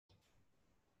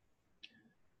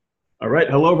All right,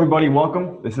 hello everybody,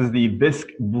 welcome. This is the Bisq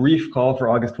brief call for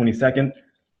August 22nd.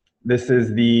 This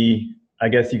is the, I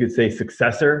guess you could say,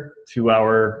 successor to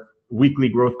our weekly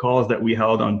growth calls that we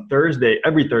held on Thursday,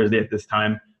 every Thursday at this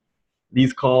time.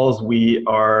 These calls we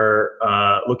are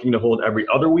looking to hold every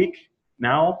other week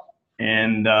now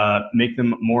and make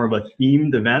them more of a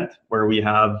themed event where we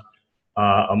have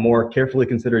a more carefully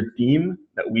considered theme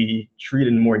that we treat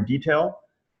in more detail.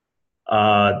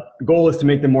 The goal is to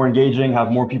make them more engaging,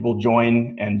 have more people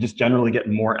join, and just generally get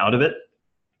more out of it.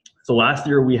 So last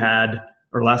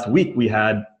week we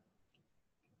had,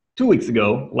 2 weeks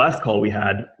ago, last call we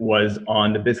had was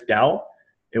on the Bisq DAO.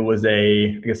 It was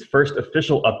I guess, first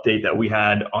official update that we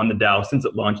had on the DAO since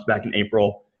it launched back in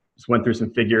April. Just went through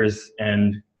some figures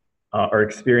and our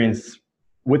experience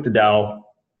with the DAO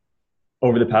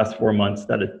over the past 4 months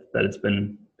that it's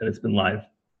been live.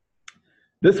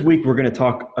 This week, we're going to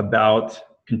talk about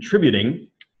contributing.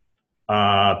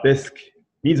 Bisq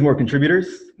needs more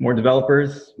contributors, more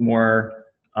developers, more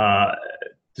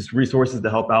just resources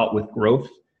to help out with growth.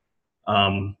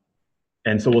 And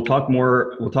so we'll talk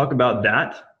about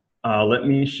that. Let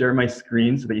me share my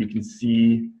screen so that you can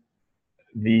see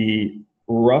the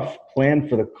rough plan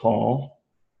for the call.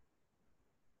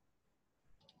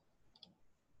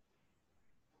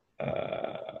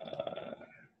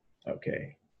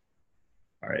 Okay.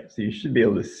 All right, so you should be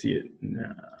able to see it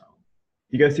now.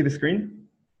 You guys see the screen?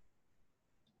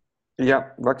 Yeah,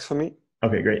 works for me.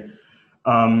 Okay, great.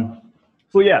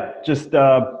 So yeah, just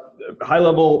high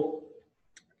level,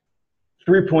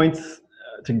 3 points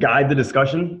to guide the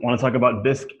discussion. I want to talk about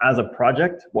Bisq as a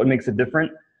project, what makes it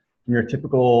different from your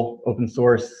typical open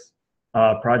source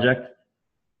project.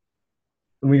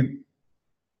 And we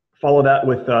follow that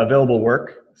with available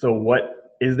work. So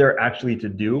what is there actually to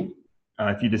do?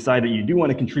 If you decide that you do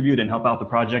want to contribute and help out the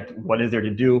project, what is there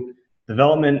to do?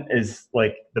 Development is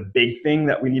like the big thing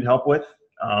that we need help with,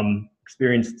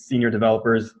 experienced senior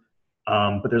developers,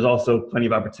 but there's also plenty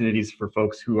of opportunities for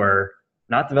folks who are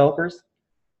not developers.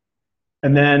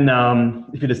 And then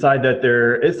if you decide that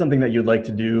there is something that you'd like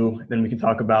to do, then we can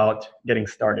talk about getting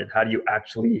started. How do you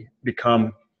actually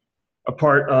become a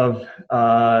part of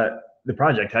the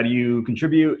project? How do you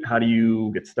contribute? How do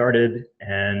you get started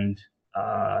and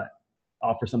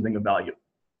offer something of value?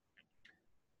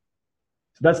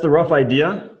 So that's the rough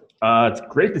idea. It's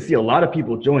great to see a lot of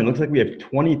people join. Looks like we have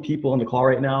 20 people on the call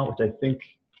right now, which I think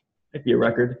might be a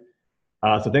record.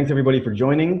 So thanks everybody for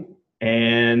joining,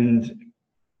 and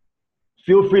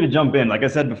feel free to jump in. Like I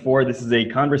said before, this is a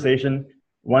conversation.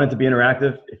 We want it to be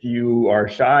interactive. If you are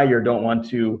shy or don't want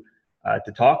to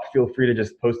talk, feel free to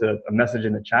just post a message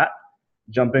in the chat.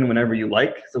 Jump in whenever you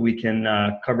like so we can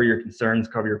cover your concerns,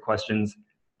 cover your questions.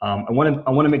 I want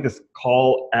to make this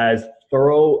call as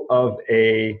thorough of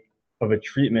a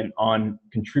treatment on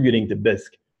contributing to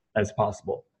Bisq as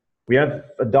possible. We have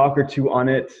a doc or two on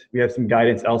it. We have some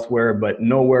guidance elsewhere, but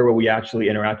nowhere will we actually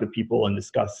interact with people and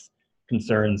discuss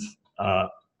concerns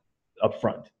up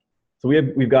front. So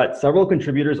we've got several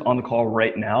contributors on the call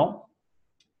right now.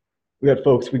 We've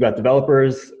got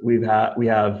developers. We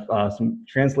have some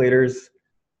translators.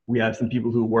 We have some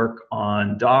people who work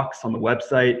on docs on the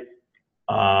website.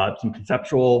 Some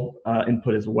conceptual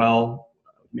input as well,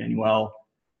 Manuel.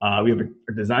 We have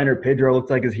a designer, Pedro, looks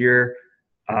like is here.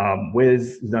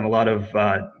 Wiz has done a lot of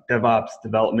DevOps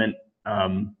development,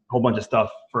 a whole bunch of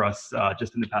stuff for us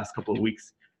just in the past couple of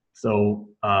weeks. So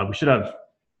we should have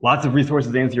lots of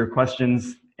resources to answer your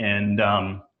questions and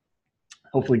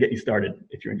hopefully get you started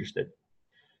if you're interested.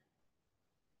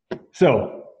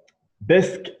 So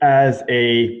Bisq as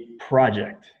a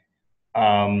project.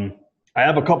 I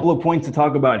have a couple of points to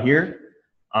talk about here.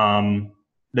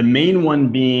 The main one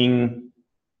being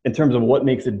in terms of what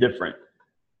makes it different.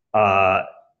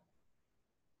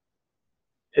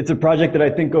 It's a project that I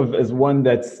think of as one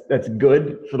that's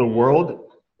good for the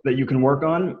world that you can work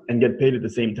on and get paid at the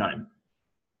same time.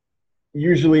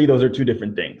 Usually those are two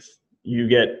different things. You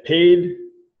get paid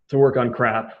to work on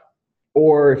crap,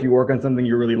 or if you work on something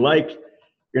you really like,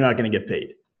 you're not going to get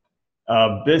paid.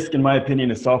 Bisq, in my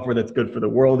opinion, is software that's good for the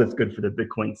world. It's good for the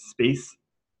Bitcoin space.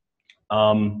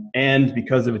 And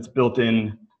because of its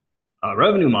built-in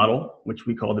revenue model, which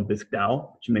we call the Bisq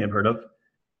DAO, which you may have heard of,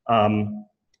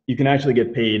 you can actually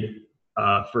get paid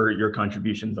for your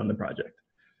contributions on the project.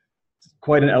 It's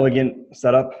quite an elegant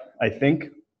setup, I think.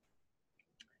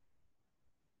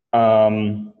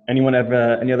 Anyone have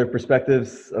any other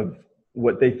perspectives of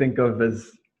what they think of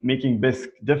as making Bisq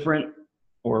different,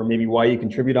 or maybe why you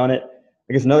contribute on it?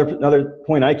 I guess another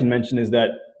point I can mention is that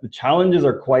the challenges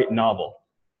are quite novel.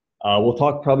 We'll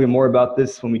talk probably more about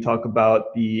this when we talk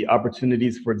about the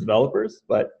opportunities for developers,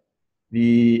 but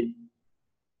the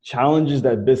challenges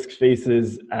that Bisq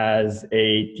faces as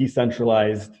a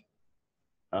decentralized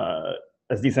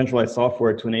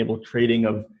software to enable trading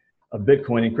of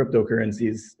Bitcoin and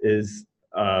cryptocurrencies is,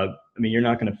 I mean, you're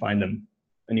not going to find them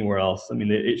anywhere else. I mean,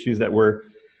 the issues that we're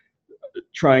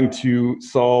trying to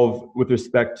solve with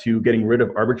respect to getting rid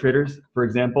of arbitrators, for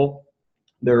example,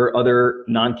 there are other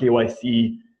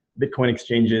non-KYC Bitcoin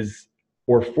exchanges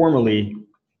or formerly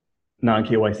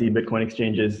non-KYC Bitcoin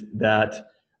exchanges that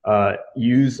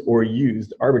use or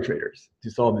used arbitrators to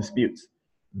solve disputes.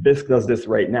 Bisq does this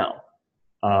right now.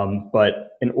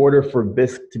 But in order for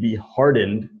Bisq to be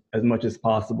hardened as much as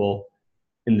possible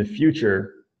in the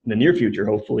future, in the near future,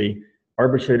 hopefully,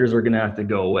 arbitrators are going to have to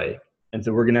go away. And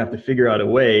so we're going to have to figure out a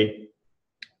way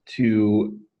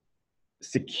to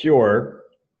secure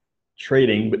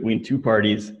trading between two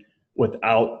parties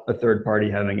without a third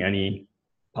party having any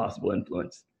possible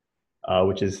influence,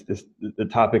 which is the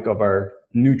topic of our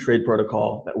new trade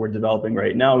protocol that we're developing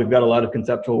right now. We've got a lot of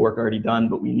conceptual work already done,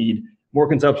 but we need more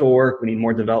conceptual work. We need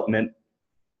more development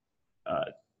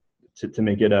to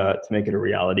make it a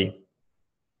reality.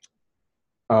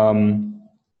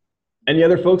 Any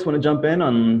other folks want to jump in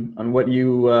on what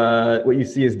you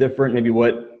see as different, maybe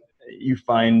what you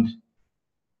find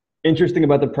interesting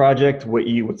about the project,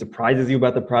 what surprises you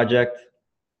about the project?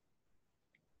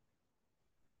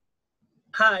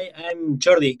 Hi, I'm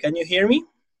Jordi. Can you hear me?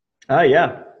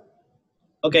 Yeah.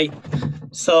 Okay.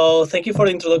 So thank you for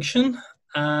the introduction.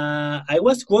 I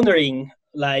was wondering,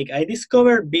 like, I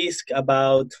discovered Bisq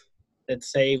about,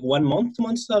 let's say, 1 month, 2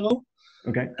 months ago.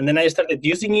 Okay. And then I started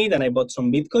using it and I bought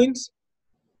some Bitcoins.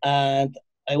 And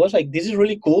I was like, this is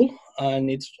really cool. And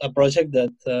it's a project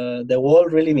that the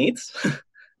world really needs.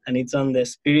 And it's on the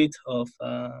spirit of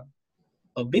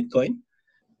Bitcoin.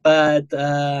 But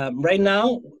right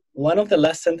now, one of the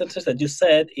last sentences that you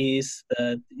said is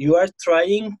that you are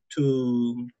trying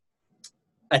to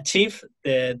achieve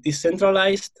the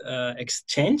decentralized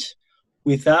exchange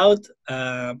without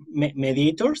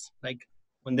mediators. Like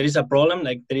when there is a problem,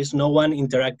 like there is no one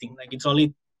interacting. Like it's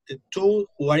only the two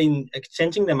who are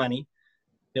exchanging the money,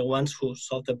 the ones who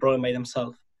solve the problem by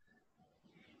themselves.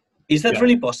 Is that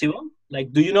really possible?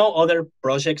 Like, do you know other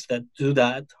projects that do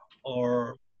that,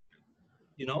 or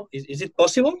is it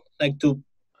possible, like to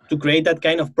create that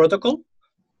kind of protocol?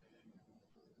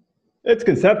 It's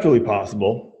conceptually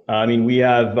possible. I mean, we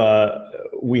have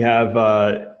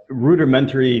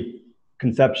rudimentary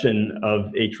conception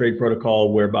of a trade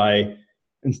protocol whereby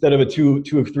instead of a two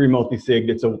of three multi-sig,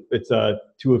 it's a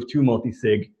 2 of 2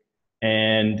 multi-sig,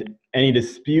 and any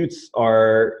disputes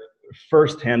are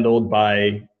first handled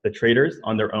by the traders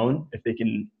on their own if they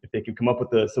can come up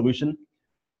with a solution.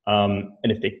 And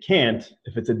if they can't,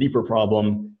 if it's a deeper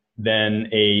problem, then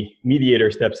a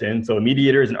mediator steps in. So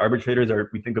mediators and arbitrators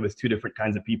we think of as two different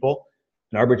kinds of people.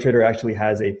 An arbitrator actually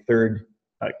has a third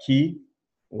key,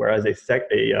 whereas a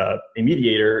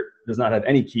mediator does not have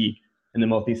any key in the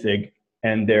multi-sig,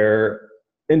 and their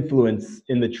influence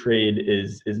in the trade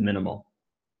is minimal.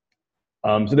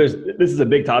 So this is a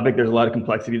big topic. There's a lot of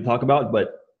complexity to talk about,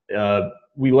 but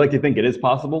we like to think it is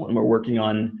possible, and we're working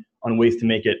on ways to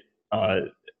make it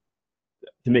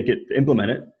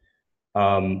implement it.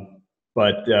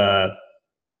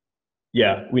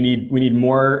 Yeah, we need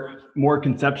more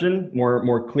conception,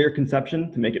 more clear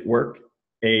conception to make it work.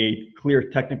 A clear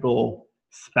technical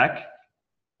spec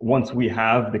once we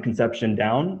have the conception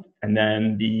down, and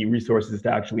then the resources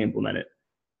to actually implement it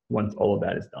once all of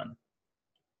that is done.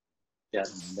 Yeah,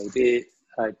 maybe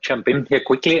jump in here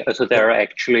quickly. So there are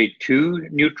actually two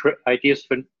new ideas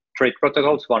for trade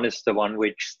protocols. One is the one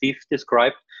which Steve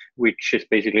described, which is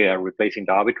basically replacing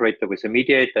the arbitrator with a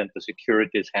mediator, and the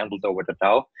security is handled over the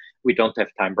DAO. We don't have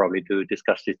time probably to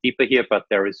discuss this deeper here, but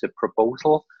there is a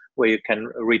proposal where you can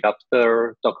read up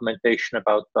the documentation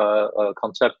about the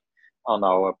concept on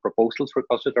our proposals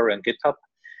repository on GitHub.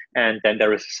 And then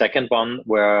there is a second one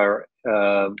where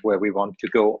we want to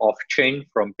go off-chain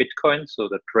from Bitcoin. So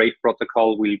the trade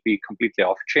protocol will be completely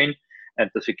off-chain, and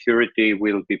the security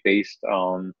will be based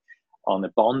on a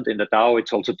bond in the DAO.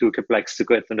 It's also too complex to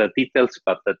go into the details,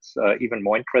 but that's even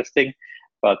more interesting,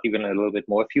 but even a little bit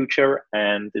more future.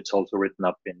 And it's also written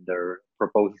up in the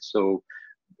proposal. So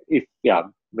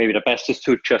maybe the best is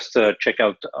to just check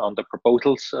out on the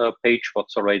proposals page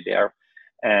what's already there.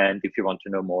 And if you want to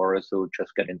know more, so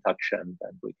just get in touch and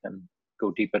we can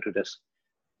go deeper to this.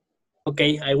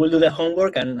 Okay, I will do the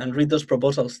homework and read those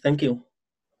proposals. Thank you.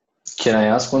 Can I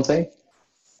ask one thing?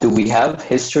 Do we have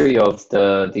history of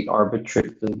the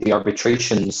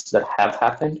arbitrations that have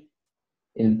happened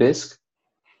in Bisq?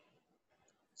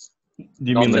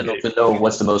 Do you mean to know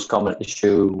what's the most common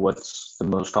issue? What's the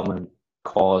most common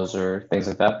cause or things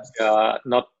like that?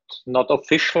 Not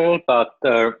official, but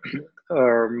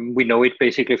we know it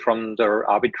basically from the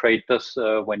arbitrators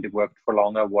when they worked for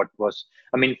longer.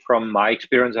 I mean, from my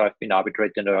experience, I've been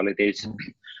arbitrating in the early days.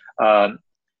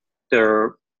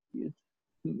 There,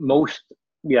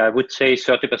 I would say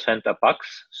 30% are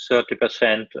bugs,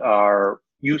 30% are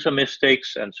user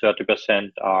mistakes, and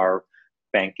 30% are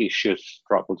bank issues,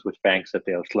 troubles with banks that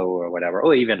they are slow or whatever,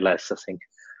 or even less, I think.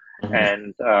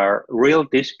 And real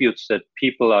disputes that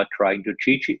people are trying to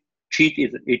cheat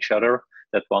each other,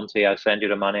 that one say I send you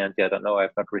the money and the other no,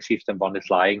 I've not received them, one is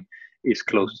lying, is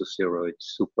close to zero.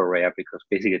 It's super rare because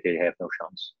basically they have no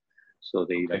chance. So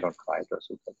they either don't fight or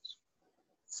so,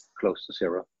 that's close to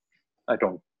zero. I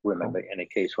don't remember any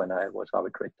case when I was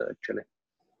arbitrator actually.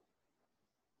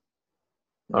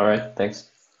 All right,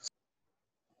 thanks.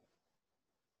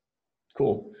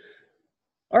 Cool.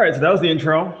 All right, so that was the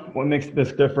intro. What makes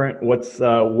Bisq different? What's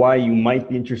why you might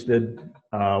be interested?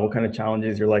 What kind of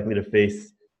challenges you're likely to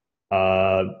face?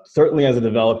 Certainly as a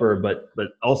developer, but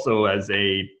also as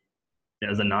a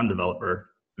non-developer.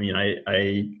 I mean,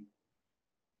 I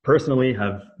personally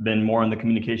have been more on the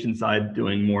communication side,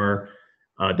 doing more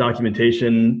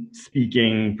documentation,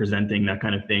 speaking, presenting, that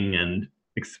kind of thing, and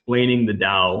explaining the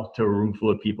DAO to a room full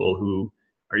of people who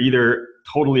are either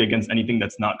totally against anything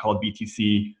that's not called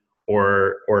BTC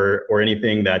or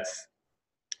anything that's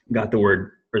got the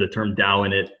word or the term DAO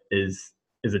in it is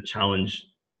a challenge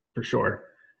for sure.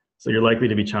 So you're likely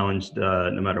to be challenged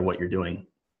no matter what you're doing.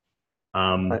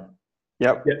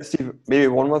 Yeah, Steve, maybe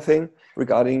one more thing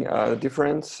regarding the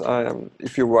difference.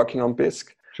 If you're working on Bisq,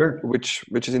 sure, which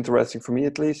is interesting for me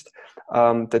at least,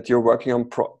 that you're working on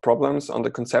problems on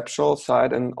the conceptual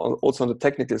side and also on the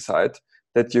technical side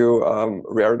that you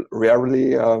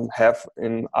rarely have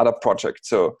in other projects.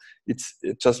 So it's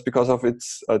just because of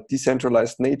its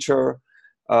decentralized nature,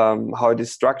 how it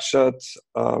is structured.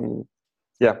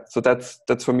 So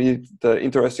that's for me the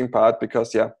interesting part,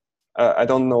 because I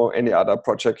don't know any other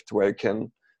project where you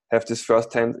can have this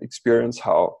first-hand experience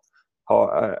how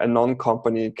a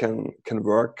non-company can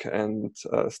work and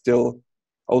still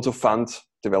also fund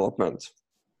development.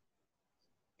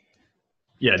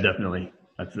 Yeah, definitely.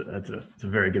 That's a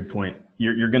very good point.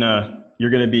 You're gonna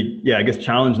be, I guess,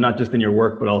 challenged not just in your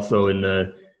work but also in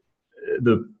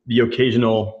the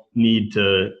occasional need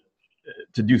to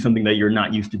do something that you're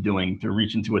not used to doing, to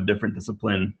reach into a different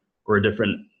discipline or a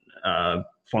different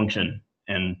function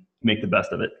and make the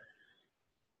best of it.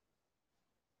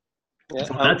 Yeah,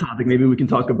 so on that topic, maybe we can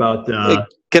talk about.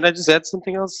 Can I just add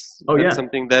something else? Oh, yeah.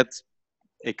 Something that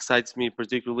excites me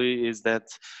particularly is that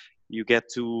you get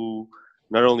to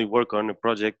not only work on a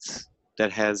project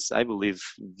that has, I believe,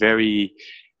 very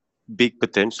big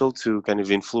potential to kind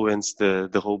of influence the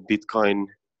whole Bitcoin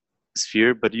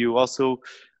sphere, but you also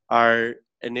are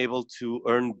enabled to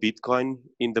earn Bitcoin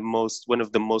in one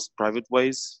of the most private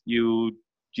ways. You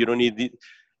don't need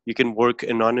you can work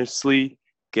anonymously,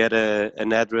 get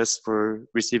an address for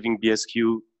receiving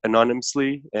BSQ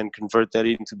anonymously, and convert that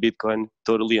into Bitcoin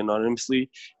totally anonymously.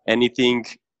 Anything,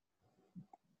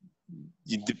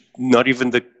 not even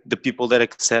the people that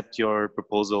accept your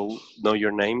proposal know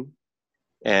your name.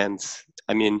 And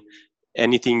I mean,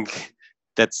 anything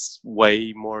that's more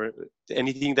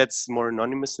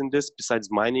anonymous than this besides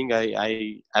mining,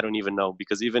 I don't even know,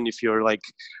 because even if you're like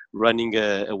running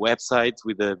a website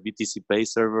with a BTC Pay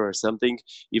server or something,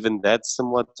 even that's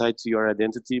somewhat tied to your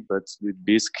identity. But with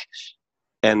Bisq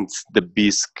and the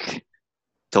Bisq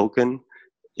token,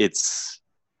 it's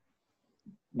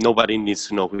nobody needs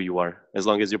to know who you are as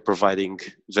long as you're providing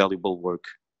valuable work.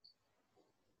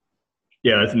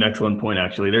 Yeah, that's an excellent point.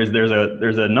 Actually, there's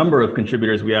a number of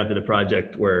contributors we have to the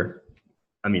project where,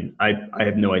 I mean, I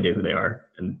have no idea who they are,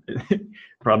 and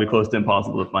probably close to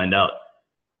impossible to find out.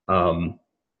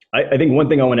 I think one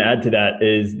thing I want to add to that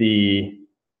is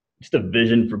just a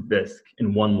vision for Bisq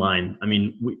in one line. I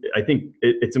mean, I think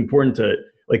it's important to,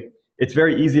 like, it's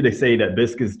very easy to say that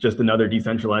Bisq is just another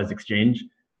decentralized exchange,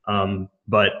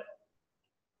 but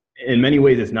in many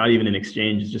ways it's not even an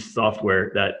exchange. It's just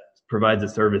software that provides a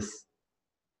service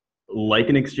like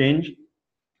an exchange.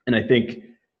 And I think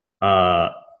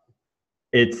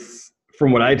it's,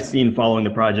 from what I've seen following the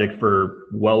project for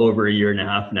well over a year and a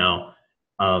half now,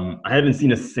 I haven't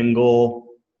seen a single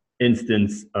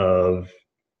instance of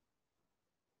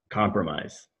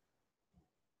compromise.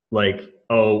 Like,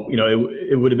 oh,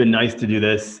 it would have been nice to do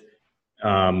this,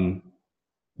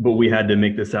 but we had to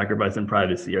make this sacrifice on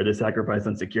privacy or this sacrifice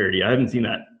on security. I haven't seen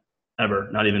that ever,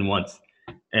 not even once.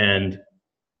 And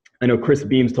I know Chris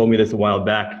Beams told me this a while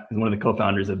back. He's one of the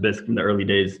co-founders of Bisq from the early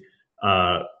days.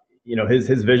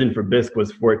 His vision for Bisq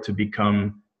was for it to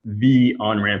become the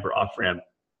on-ramp or off-ramp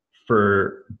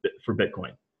for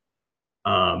Bitcoin.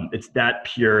 It's that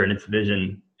pure in its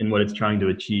vision in what it's trying to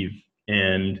achieve.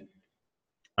 And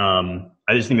I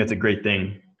just think that's a great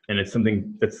thing. And it's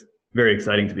something that's very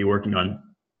exciting to be working on.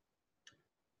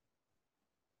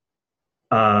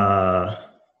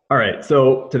 All right,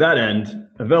 so to that end,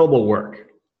 available work.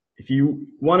 If you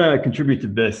want to contribute to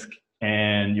Bisq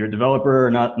and you're a developer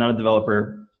or not a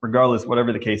developer, regardless,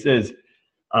 whatever the case is,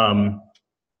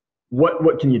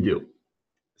 what can you do?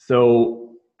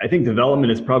 So I think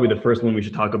development is probably the first one we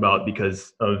should talk about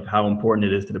because of how important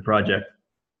it is to the project.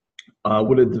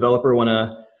 Would a developer want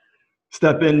to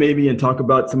step in maybe and talk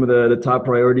about some of the top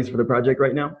priorities for the project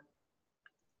right now?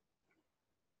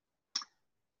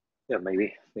 Yeah,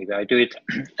 maybe I do it.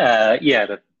 Yeah,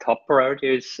 the top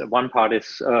priority is, one part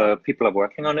is people are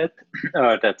working on it.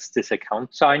 That's this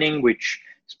account signing, which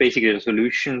is basically a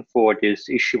solution for this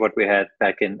issue what we had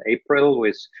back in April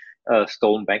with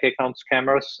stolen bank account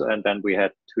scammers, and then we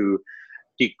had to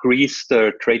decrease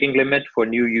the trading limit for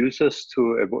new users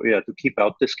to keep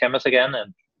out the scammers again.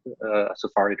 And so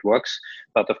far it works,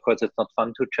 but of course it's not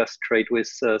fun to just trade with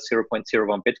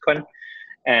 0.01 Bitcoin.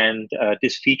 And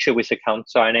this feature with account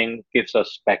signing gives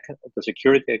us back the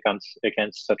security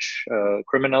against such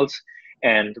criminals,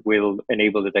 and will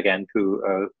enable it again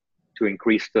to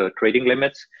increase the trading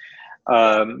limits.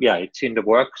 Yeah, it's in the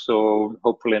work, so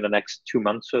hopefully in the next 2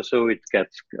 months or so it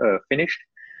gets finished.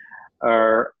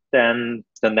 Then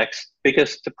the next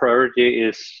biggest priority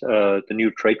is the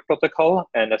new trade protocol.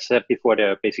 And as I said before,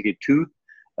 there are basically two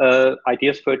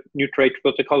ideas for new trade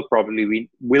protocol. Probably we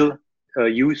will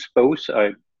use both.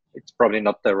 It's probably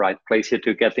not the right place here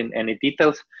to get in any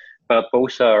details, but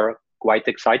both are quite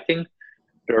exciting.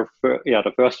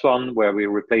 The first one, where we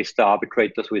replace the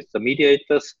arbitrators with the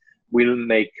mediators, will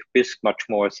make Bisq much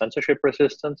more censorship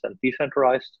resistant and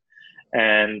decentralized.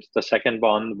 And the second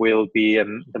one will be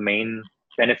the main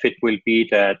benefit will be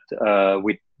that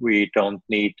we don't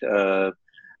need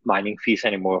mining fees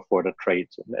anymore for the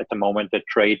trades. At the moment, the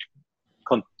trade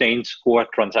contains 4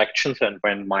 transactions, and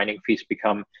when mining fees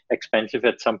become expensive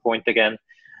at some point again,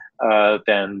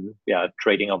 then yeah,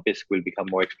 trading on Bisq will become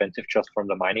more expensive just from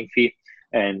the mining fee.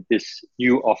 And this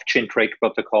new off-chain trade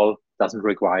protocol doesn't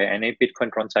require any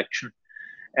Bitcoin transaction,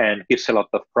 and gives a lot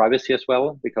of privacy as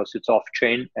well because it's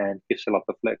off-chain, and gives a lot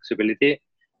of flexibility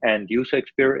and user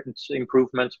experience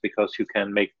improvements because you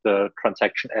can make the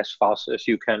transaction as fast as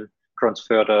you can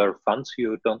transfer the funds.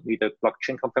 You don't need a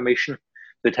blockchain confirmation.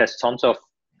 It has tons of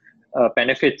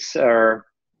benefits,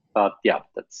 but yeah,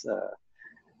 that's.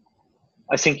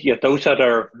 I think those are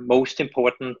the most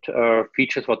important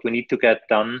features what we need to get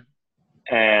done,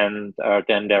 and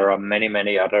then there are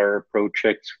many other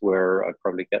projects where I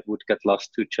probably would get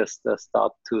lost to just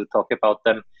start to talk about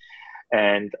them,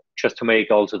 and just to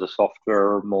make also the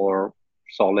software more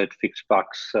solid, fix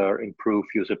bugs, improve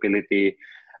usability,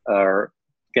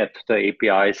 get the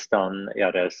APIs done.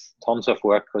 Yeah, there's tons of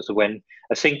work. Because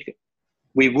I think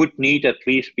we would need at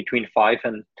least between 5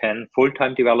 and 10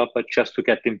 full-time developers just to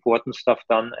get the important stuff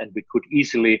done, and we could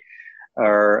easily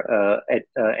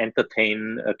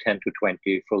entertain 10 to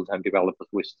 20 full-time developers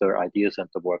with their ideas and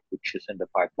the work which is in the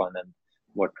pipeline, and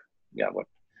what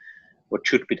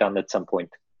should be done at some point.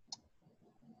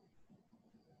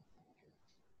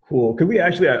 Cool. Could we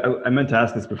actually, I meant to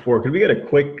ask this before, could we get a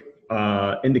quick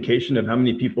indication of how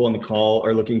many people on the call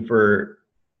are looking for,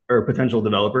 or potential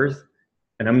developers,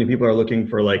 and how many people are looking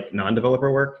for like non-developer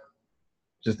work?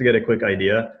 Just to get a quick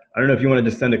idea. I don't know if you want to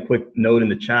just send a quick note in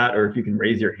the chat, or if you can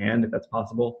raise your hand if that's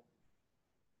possible.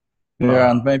 Yeah,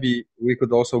 and maybe we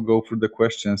could also go through the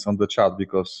questions on the chat,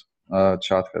 because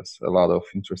chat has a lot of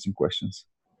interesting questions.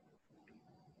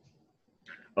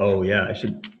 Oh yeah, I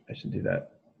should do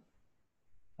that.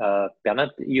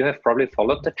 Bernard, you have probably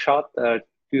followed the chart.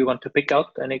 Do you want to pick out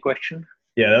any question?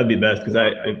 Yeah, that would be best,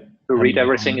 because to read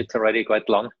everything, it's already quite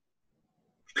long.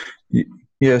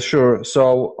 Yeah, sure.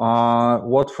 So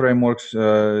what frameworks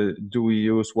do we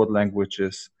use? What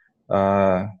languages?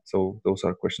 So those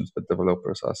are questions that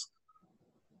developers ask.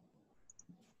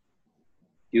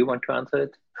 Do you want to answer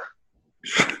it?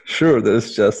 Sure.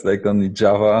 There's just like only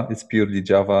Java. It's purely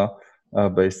Java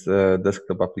based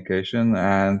desktop application,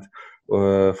 and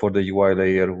for the UI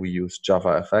layer we use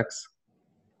JavaFX,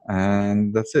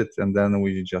 and that's it. And then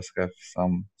we just have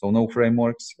no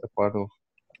frameworks a part of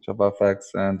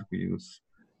JavaFX, and we use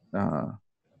a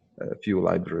few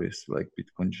libraries like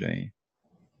BitcoinJ.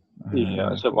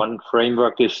 Yeah, so one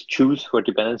framework is Choose for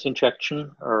dependency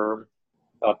injection,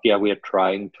 but yeah, we are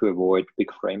trying to avoid big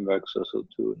frameworks also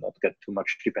to not get too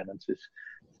much dependencies.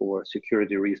 for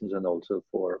security reasons and also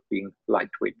for being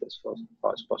lightweight as far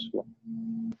as possible.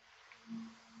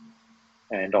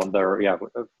 And on the,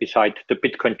 beside the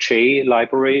Bitcoin J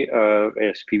library,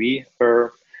 SPV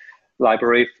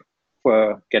library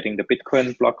for getting the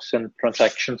Bitcoin blocks and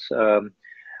transactions,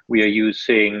 we are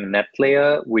using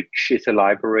NetLayer, which is a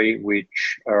library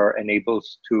which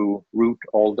enables to route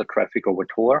all the traffic over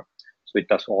Tor. So it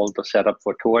does all the setup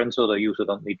for Tor, and so the user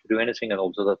don't need to do anything, and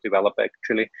also the developer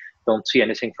actually don't see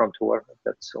anything from Tor.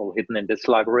 That's all hidden in this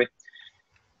library.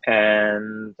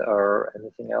 And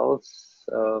anything else?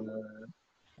 I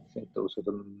think those are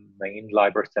the main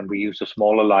libraries. Then we use a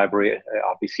smaller library,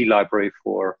 RBC library,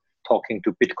 for talking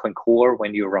to Bitcoin Core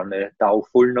when you run a DAO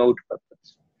full node, but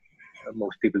that's,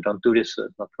 most people don't do this, so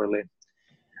it's not really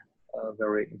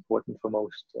very important for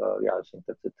most. Yeah, I think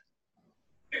that's it.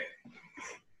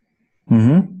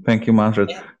 Thank you,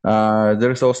 Manfred.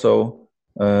 There's also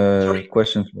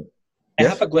questions. I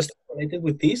have a question related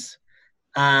with this.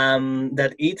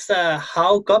 That it's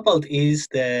how coupled is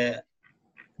the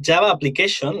Java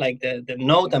application, like the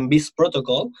Node and Bisq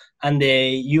protocol, and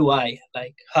the UI?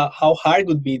 Like how hard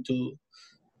would be to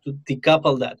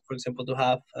decouple that? For example, to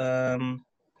have a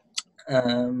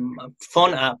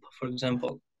phone app, for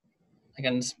example,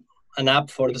 like an app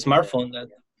for the smartphone that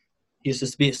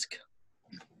uses Bisq.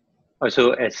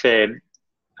 Also,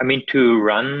 I mean, to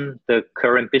run the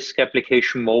current Bisq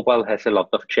application, mobile has a lot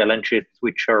of challenges,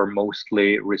 which are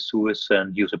mostly resource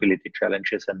and usability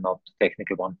challenges and not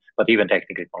technical one, but even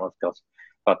technical one, of course.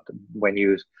 But when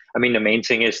you, I mean, the main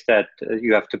thing is that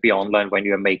you have to be online when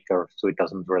you're a maker, so it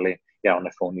doesn't really, on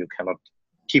a phone, you cannot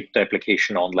keep the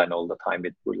application online all the time.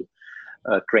 It will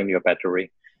drain your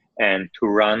battery. And to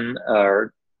run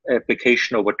our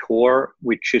application over Tor,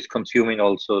 which is consuming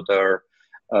also their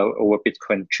over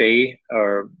Bitcoin J,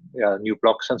 new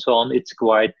blocks and so on, it's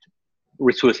quite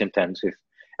resource intensive.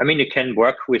 I mean, it can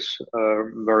work with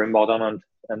very modern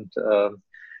and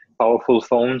powerful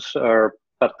phones,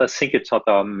 but I think it's not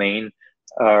our main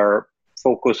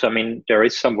focus. I mean, there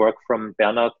is some work from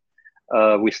Bernard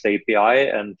with the API,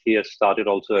 and he has started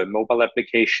also a mobile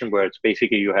application where it's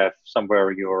basically you have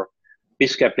somewhere your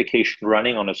Bisq application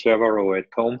running on a server or at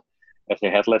home as a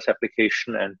headless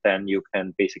application, and then you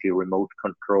can basically remote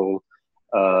control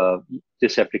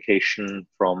this application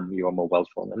from your mobile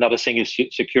phone. Another thing is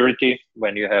security.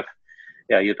 When you have,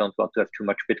 you don't want to have too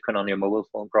much Bitcoin on your mobile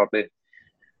phone, probably.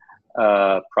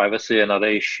 Privacy, another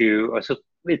issue. Also,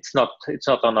 it's not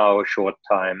on our short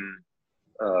time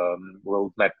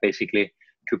roadmap, basically,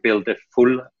 to build a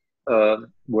full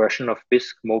version of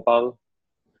Bisq mobile.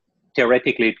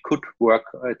 Theoretically, it could work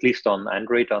at least on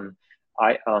Android. On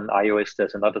iOS,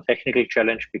 there's another technical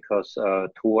challenge because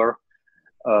Tor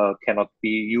cannot be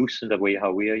used in the way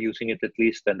how we are using it, at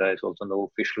least, and there is also no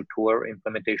official Tor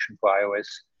implementation for iOS.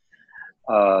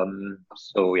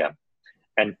 So yeah,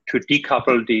 and to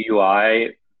decouple the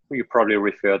UI, you probably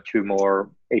refer to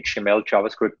more HTML,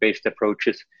 JavaScript-based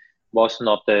approaches. Was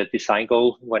not the design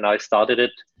goal when I started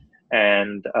it,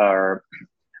 and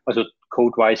also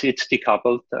code-wise, it's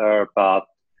decoupled, but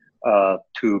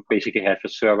to basically have a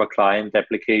server-client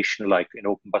application like in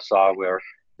OpenBazaar, where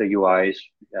the UI is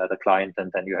the client,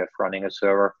 and then you have running a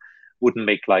server, wouldn't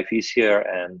make life easier.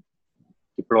 And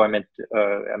deployment,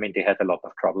 I mean, they had a lot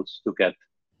of troubles to get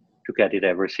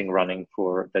everything running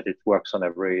for that it works on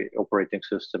every operating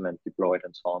system and deployed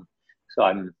and so on.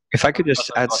 So if I could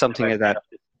just add something to that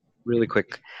really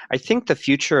quick. I think the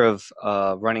future of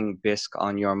running Bisq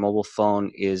on your mobile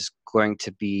phone is going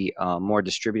to be more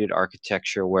distributed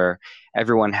architecture where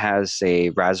everyone has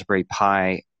a Raspberry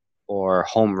Pi or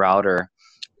home router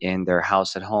in their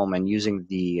house at home, and using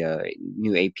the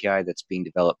new API that's being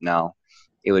developed now,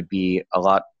 it would be a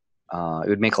lot. It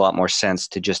would make a lot more sense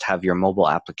to just have your mobile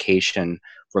application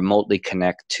remotely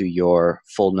connect to your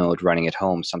full node running at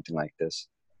home, something like this.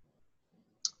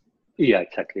 Yeah,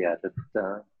 exactly. Yeah, that's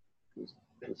the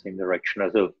same direction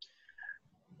as well.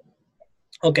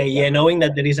 Okay, yeah, knowing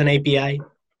that there is an API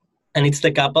and it's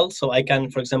decoupled, so I can,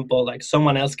 for example, like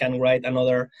someone else can write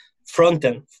another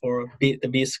frontend for the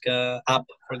Bisq app,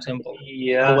 for example.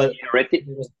 Yeah,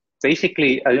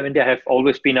 basically, I mean, there have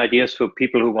always been ideas for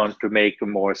people who want to make a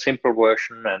more simple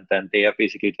version, and then they are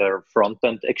basically their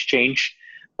front-end exchange.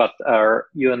 But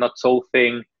you're not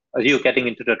solving, you're getting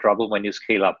into the trouble when you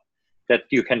scale up. That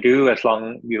you can do as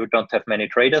long as you don't have many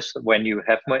traders. When you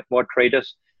have more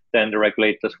traders, then the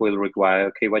regulators will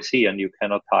require KYC, and you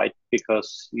cannot hide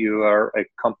because you are a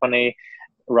company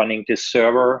running this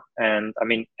server. And I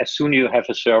mean, as soon as you have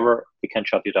a server, they can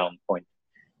shut you down, point.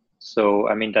 So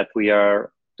I mean that we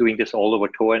are doing this all over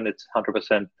Tor, and it's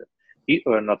 100%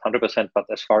 or not 100%, but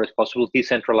as far as possible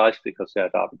decentralized, because the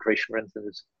arbitration, for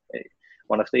instance, is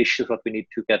one of the issues that we need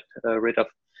to get rid of.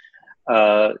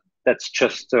 That's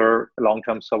just a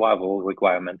long-term survival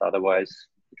requirement. Otherwise,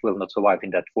 it will not survive in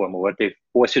that form. Or they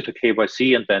force you to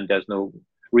KYC, and then there's no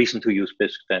reason to use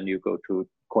Bisq. Then you go to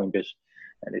Coinbase,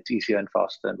 and it's easier and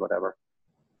faster and whatever.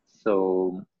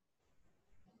 So,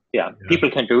 yeah,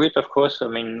 people can do it, of course. I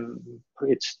mean,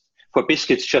 for Bisq,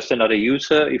 it's just another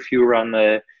user. If you run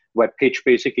a web page,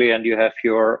 basically, and you have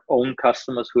your own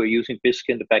customers who are using Bisq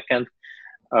in the backend,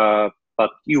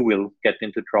 but you will get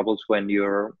into troubles when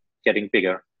you're getting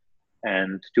bigger.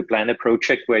 And to plan a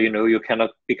project where you know you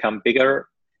cannot become bigger,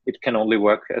 it can only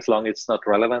work as long as it's not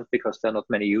relevant, because there are not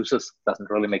many users. It doesn't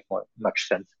really make much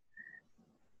sense.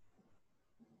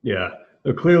 Yeah,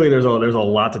 so clearly there's a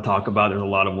lot to talk about. There's a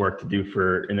lot of work to do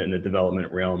in the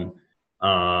development realm.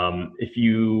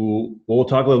 We'll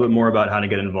talk a little bit more about how to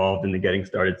get involved in the getting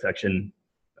started section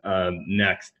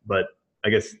next. But I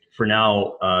guess for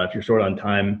now, if you're short on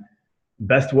time,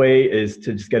 best way is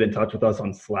to just get in touch with us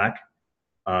on Slack.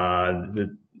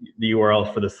 The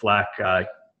URL for the Slack,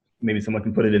 maybe someone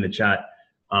can put it in the chat.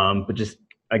 But just,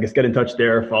 I guess, get in touch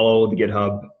there, follow the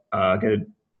GitHub, get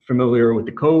familiar with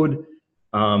the code,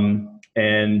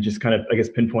 and just kind of, I guess,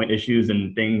 pinpoint issues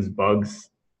and things, bugs,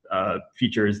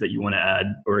 features that you want to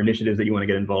add, or initiatives that you want to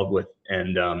get involved with,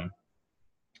 and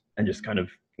just kind of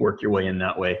work your way in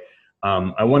that way.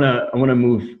 I want to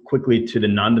move quickly to the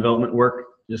non-development work,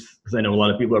 just because I know a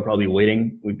lot of people are probably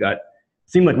waiting.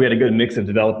 Seemed like we had a good mix of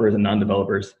developers and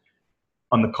non-developers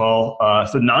on the call.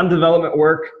 So non-development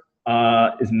work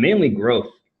is mainly growth,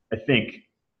 I think,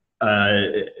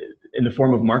 in the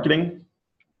form of marketing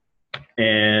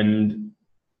and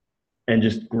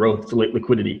just growth, so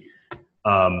liquidity.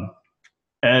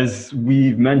 As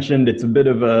we've mentioned, it's a bit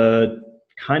of a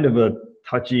kind of a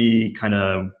touchy, kind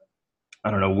of,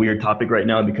 I don't know, weird topic right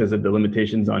now because of the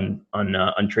limitations on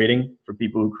trading for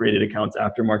people who created accounts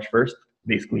after March 1st,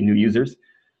 basically new users,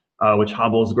 which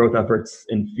hobbles growth efforts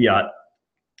in fiat.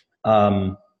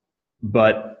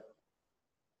 But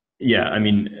yeah, I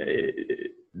mean,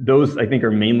 those I think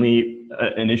are mainly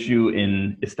an issue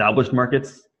in established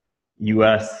markets,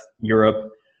 US,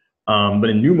 Europe, but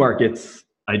in new markets,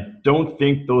 I don't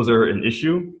think those are an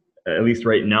issue. At least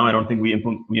right now, I don't think we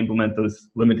implement those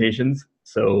limitations.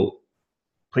 So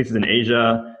places in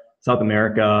Asia, South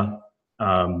America,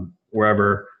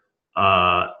 wherever,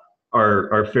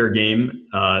 are fair game.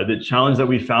 The challenge that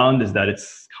we found is that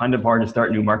it's kind of hard to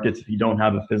start new markets if you don't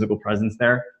have a physical presence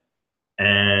there.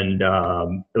 And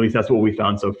at least that's what we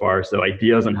found so far. So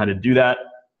ideas on how to do that,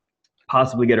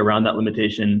 possibly get around that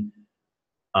limitation,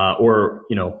 or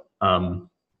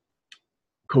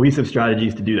cohesive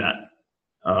strategies to do that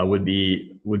would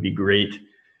be great.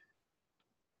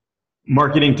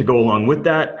 Marketing to go along with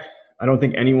that. I don't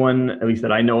think anyone, at least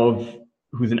that I know of,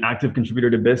 who's an active contributor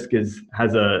to Bisq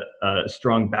has a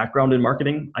strong background in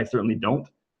marketing. I certainly don't.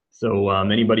 So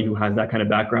anybody who has that kind of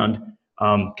background,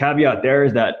 caveat there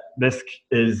is that Bisq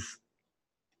is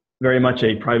very much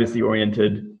a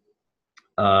privacy-oriented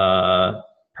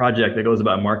project that goes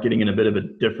about marketing in a bit of a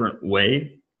different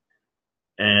way.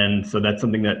 And so that's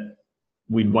something that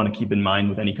we'd want to keep in mind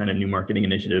with any kind of new marketing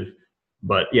initiative.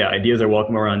 But yeah, ideas are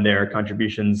welcome around there.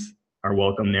 Contributions are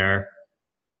welcome there.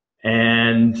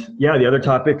 And yeah, the other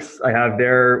topics I have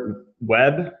there,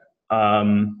 web,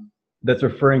 that's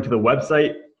referring to the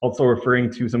website, also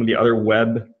referring to some of the other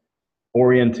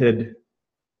web-oriented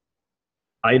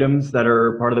items that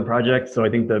are part of the project. So I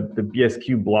think the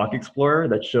BSQ block explorer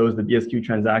that shows the BSQ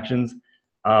transactions,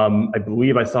 I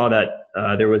believe I saw that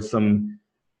there was some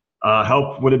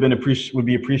help would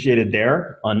be appreciated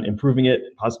there on improving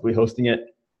it, possibly hosting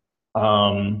it.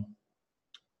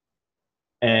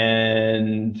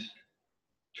 And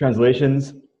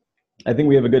translations, I think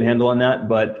we have a good handle on that,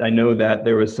 but I know that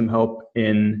there was some help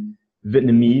in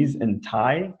Vietnamese and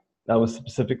Thai that was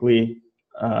specifically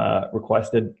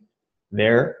requested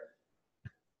there.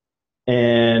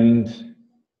 And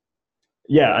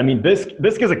yeah, I mean,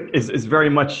 Bisq is very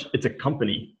much, it's a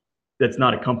company that's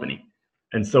not a company.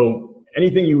 And so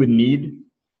anything you would need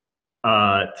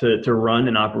to run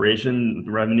an operation,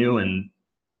 revenue, and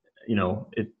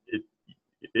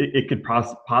it could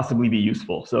possibly be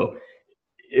useful. So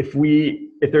if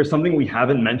there's something we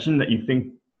haven't mentioned that you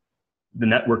think the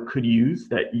network could use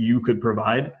that you could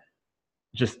provide,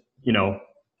 just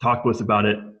talk to us about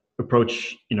it.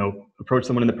 Approach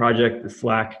someone in the project, the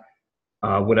Slack,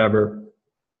 whatever,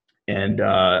 and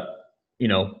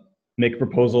make a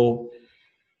proposal.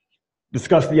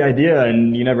 Discuss the idea,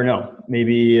 and you never know.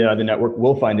 Maybe the network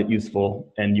will find it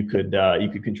useful, and you could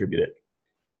contribute it.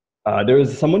 There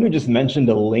was someone who just mentioned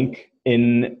a link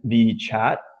in the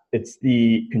chat. It's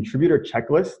the contributor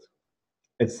checklist.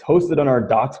 It's hosted on our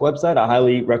docs website. I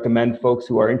highly recommend folks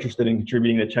who are interested in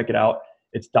contributing to check it out.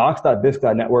 It's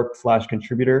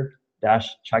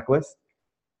docs.bisq.network/contributor-checklist.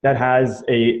 That has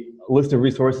a list of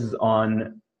resources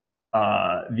on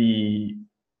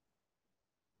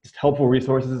just helpful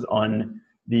resources on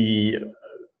the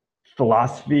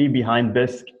philosophy behind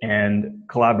Bisq and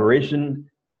collaboration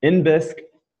in Bisq,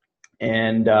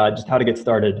 and just how to get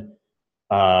started,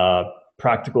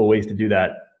 practical ways to do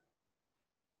that,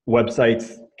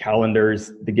 websites,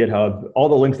 calendars, the GitHub, all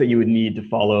the links that you would need to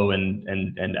follow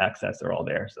and access are all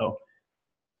there. So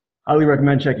highly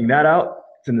recommend checking that out.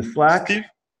 It's in the Slack. Steve?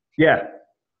 Yeah.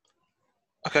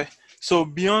 Okay. So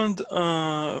beyond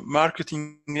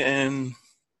marketing and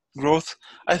growth,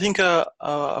 I think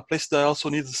a place that also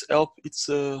needs help, it's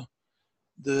the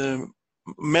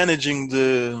managing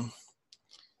the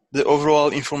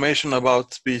overall information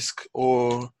about Bisq,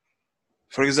 or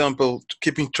for example,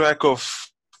 keeping track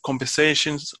of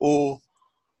compensations, or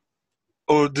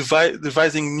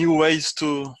devising new ways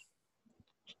to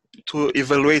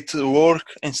evaluate the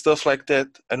work and stuff like that.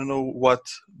 I don't know what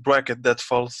bracket that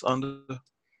falls under,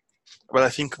 but I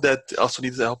think that also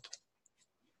needs help.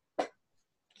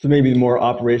 So maybe the more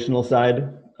operational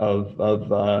side of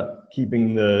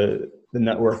keeping the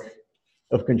network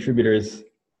of contributors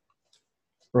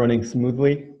running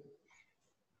smoothly.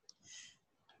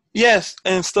 Yes,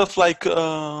 and stuff like,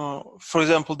 for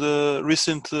example, the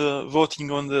recent voting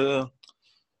on the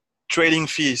trading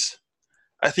fees.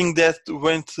 I think that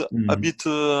went a bit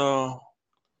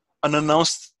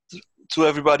unannounced to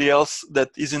everybody else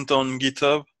that isn't on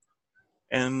GitHub,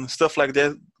 and stuff like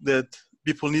that that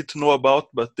people need to know about,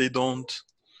 but they don't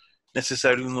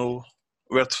necessarily know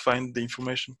where to find the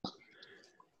information.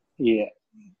 Yeah.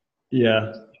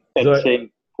 Yeah. That's So,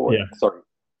 important. yeah. Sorry.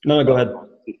 No, go ahead.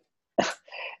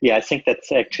 Yeah, I think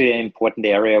that's actually an important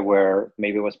area where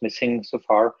maybe was missing so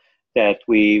far, that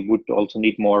we would also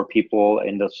need more people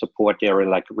in the support area.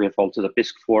 Like we have also the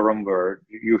Bisq forum, where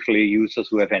usually users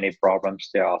who have any problems,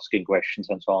 they're asking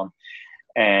questions and so on.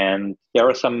 And there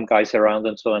are some guys around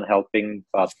and so on helping,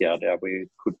 but yeah, there we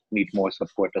could need more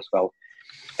support as well.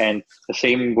 And the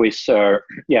same with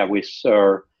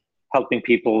helping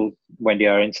people when they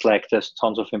are in Slack. There's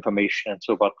tons of information and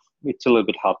so, but it's a little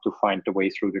bit hard to find the way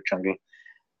through the jungle.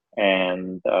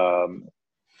 And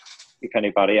if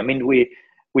anybody, I mean, we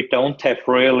don't have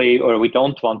really, or we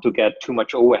don't want to get too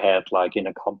much overhead like in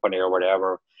a company or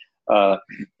whatever.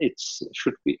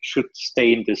 Should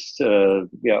stay in this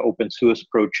open source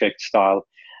project style,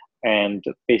 and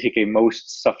basically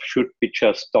most stuff should be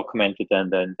just documented, and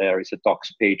then there is a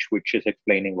docs page which is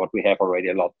explaining what we have already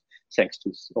a lot, thanks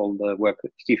to all the work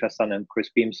Steve has done and Chris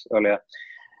Beams earlier.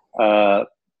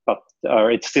 But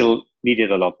it still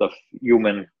needed a lot of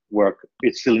human work.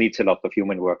 It still needs a lot of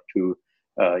human work to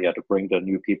bring the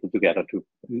new people together, to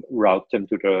route them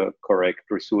to the correct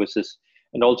resources,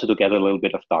 and also to get a little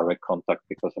bit of direct contact,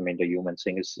 because I mean the human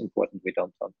thing is important. We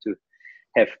don't want to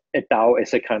have a DAO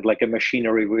as a kind of like a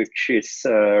machinery which is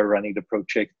running the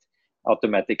project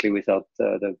automatically without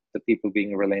the people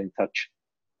being really in touch.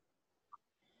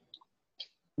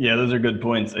 Yeah, those are good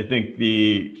points. I think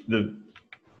the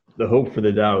hope for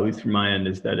the DAO, at least from my end,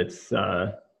 is that it's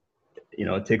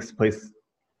it takes the place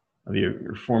of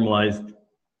your formalized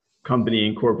company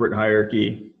and corporate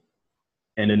hierarchy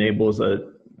and enables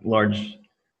a large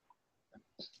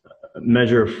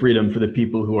measure of freedom for the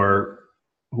people who are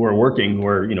working, who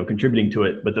are contributing to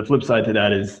it. But the flip side to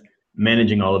that is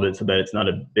managing all of it so that it's not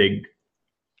a big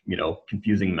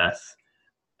confusing mess.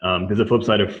 Because the flip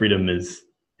side of freedom is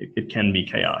it can be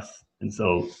chaos, and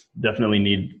so definitely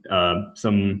need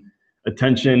some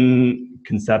attention,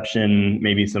 conception,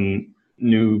 maybe some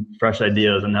new fresh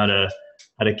ideas on how to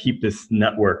keep this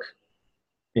network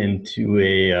into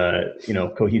a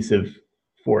cohesive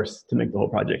force to make the whole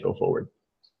project go forward.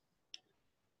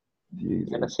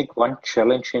 And I think one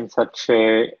challenge in such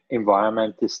a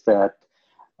environment is that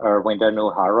when there are no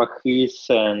hierarchies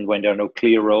and when there are no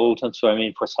clear roles, and so I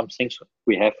mean for some things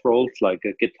we have roles like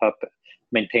a GitHub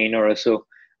maintainer or so,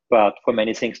 but for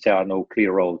many things there are no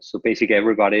clear roles. So basically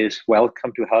everybody is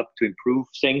welcome to help to improve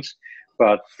things,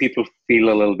 but people feel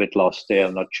a little bit lost. They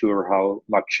are not sure how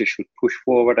much they should push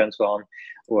forward and so on,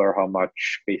 or how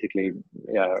much basically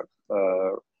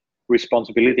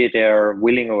responsibility they're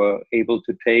willing or able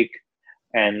to take.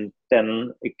 And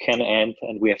then it can end,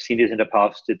 and we have seen this in the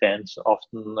past, it ends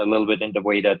often a little bit in the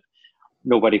way that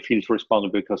nobody feels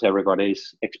responsible because everybody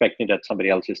is expecting that somebody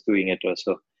else is doing it or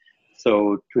so.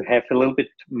 So to have a little bit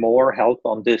more help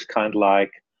on this kind of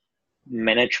like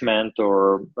management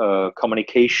or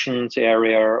communications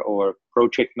area or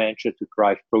project manager to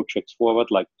drive projects forward,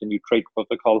 like the new trade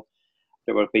protocol.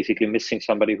 They were basically missing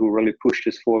somebody who really pushed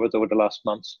this forward over the last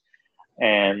months.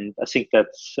 And I think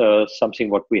that's something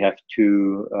what we have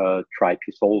to try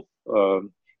to solve,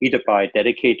 either by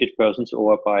dedicated persons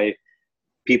or by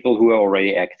people who are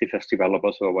already active as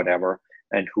developers or whatever,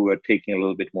 and who are taking a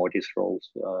little bit more these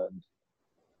roles.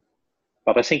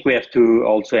 But I think we have to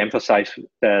also emphasize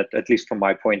that, at least from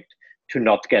my point, to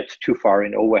not get too far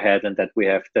in overhead, and that we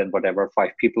have then whatever 5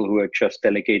 people who are just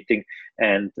delegating,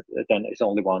 and then it's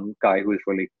only one guy who is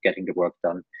really getting the work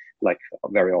done. Like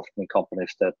very often in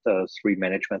companies that 3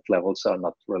 management levels are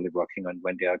not really working, and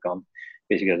when they are gone,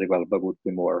 basically a developer would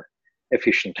be more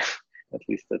efficient. At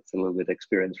least that's a little bit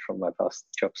experience from my past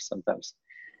jobs sometimes.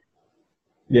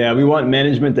 Yeah, we want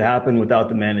management to happen without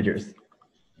the managers,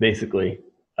 basically,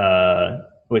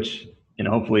 which, you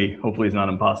know, hopefully is not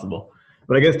impossible.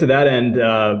 But I guess to that end,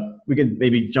 we can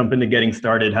maybe jump into getting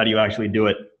started. How do you actually do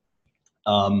it?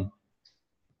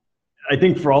 I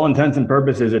think for all intents and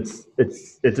purposes,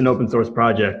 it's an open source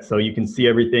project, so you can see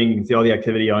everything. You can see all the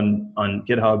activity on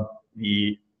GitHub.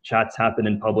 The chats happen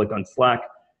in public on Slack,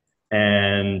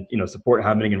 and, you know, support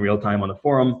happening in real time on the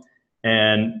forum.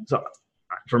 And so,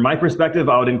 from my perspective,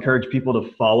 I would encourage people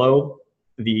to follow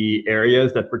the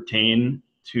areas that pertain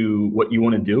to what you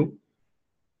want to do,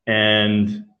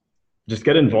 and just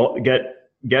get involved,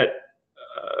 get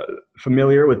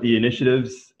familiar with the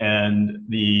initiatives and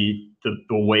the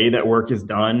way that work is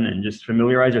done, and just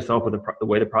familiarize yourself with the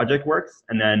way the project works.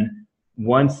 And then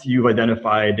once you've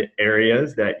identified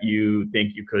areas that you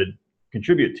think you could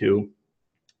contribute to,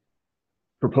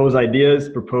 propose ideas,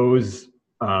 propose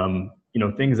you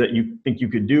know, things that you think you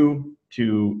could do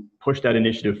to push that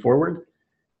initiative forward,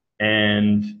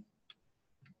 and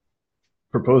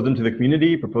propose them to the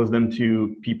community, propose them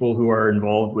to people who are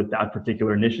involved with that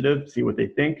particular initiative, see what they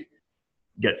think,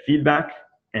 get feedback,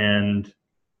 and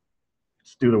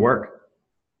just do the work.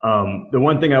 The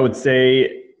one thing I would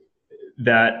say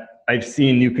that I've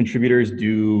seen new contributors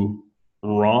do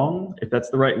wrong, if that's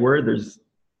the right word, it's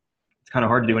kind of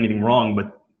hard to do anything wrong,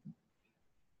 but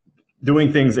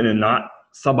doing things in a not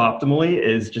suboptimally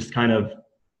is just kind of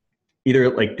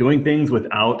either like doing things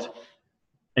without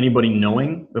anybody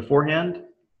knowing beforehand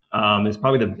is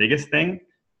probably the biggest thing.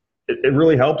 It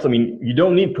really helps. I mean, you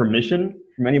don't need permission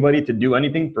from anybody to do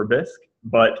anything for Bisq,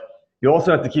 but you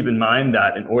also have to keep in mind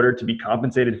that in order to be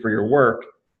compensated for your work,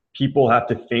 people have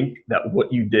to think that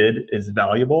what you did is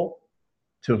valuable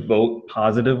to vote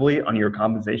positively on your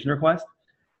compensation request.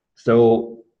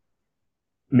 So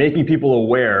making people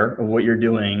aware of what you're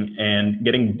doing and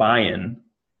getting buy-in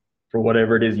for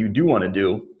whatever it is you do want to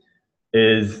do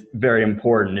is very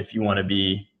important if you want to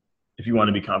be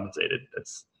compensated.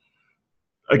 That's,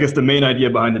 I guess, the main idea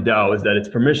behind the DAO, is that it's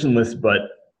permissionless, but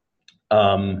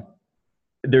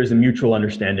there's a mutual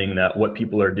understanding that what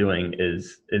people are doing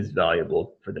is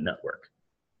valuable for the network.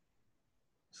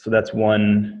 So that's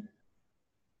one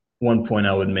point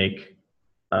I would make.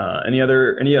 Any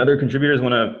other contributors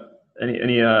want to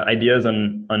any ideas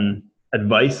on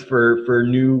advice for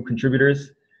new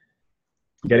contributors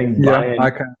getting buy-in? I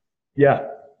can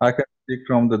speak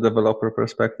from the developer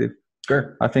perspective.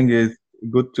 Sure. I think it's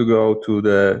good to go to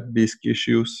the Bisq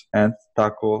issues and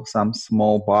tackle some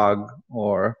small bug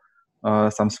or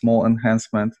some small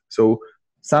enhancement. So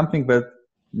something that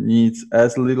needs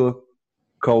as little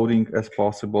coding as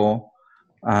possible,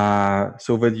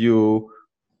 so that you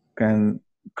can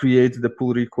create the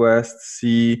pull request,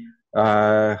 see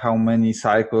how many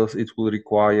cycles it will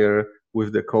require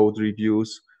with the code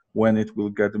reviews, when it will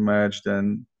get merged,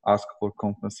 and ask for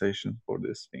compensation for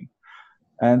this thing.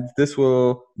 And this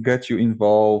will get you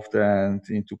involved and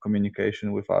into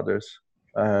communication with others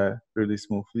really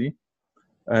smoothly.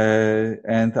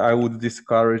 And I would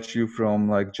discourage you from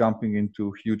like jumping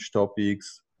into huge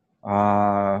topics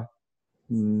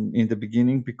in the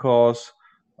beginning, because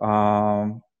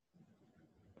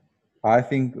I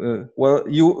think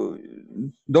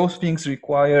those things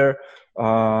require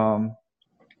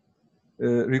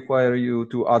you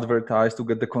to advertise, to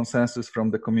get the consensus from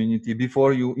the community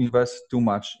before you invest too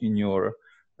much in your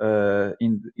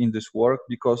in this work,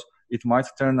 because it might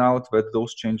turn out that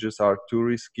those changes are too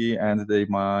risky and they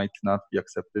might not be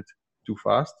accepted too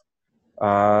fast.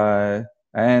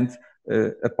 And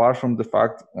apart from the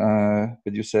fact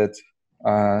that you said,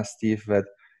 Steve, that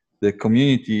the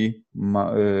community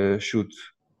should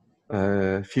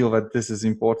feel that this is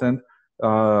important,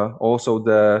 also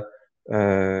the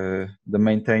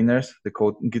maintainers, the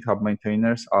GitHub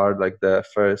maintainers, are like the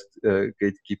first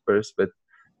gatekeepers that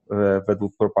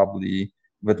will probably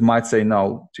that might say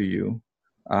no to you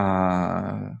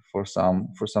for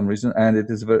some reason, and it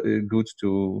is very good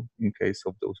to, in case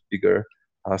of those bigger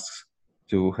tasks,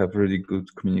 to have really good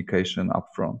communication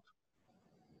upfront.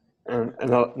 And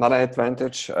another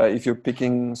advantage, if you're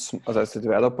picking as a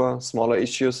developer, smaller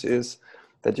issues, is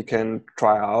that you can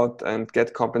try out and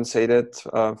get compensated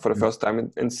for the first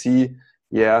time and see,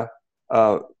 yeah,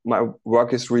 my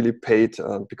work is really paid,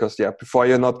 because before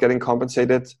you're not getting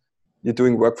compensated, you're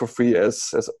doing work for free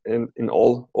as in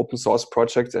all open source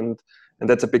projects, and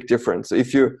that's a big difference. So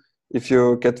if you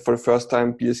get for the first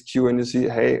time BSQ and you see,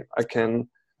 hey, I can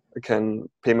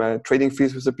pay my trading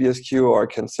fees with the BSQ, or I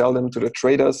can sell them to the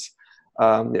traders,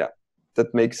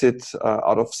 that makes it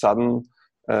out of sudden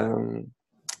an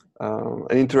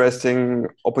interesting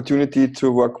opportunity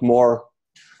to work more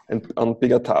and on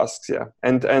bigger tasks.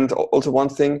 And also one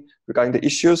thing regarding the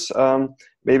issues,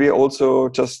 maybe also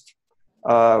just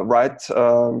write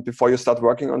before you start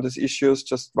working on these issues,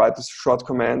 just write a short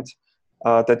command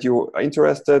that you are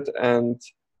interested, and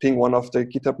ping one of the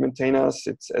GitHub maintainers.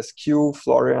 It's SQ,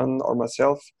 Florian, or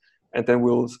myself, and then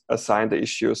we'll assign the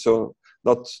issue. So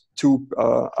not two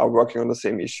are working on the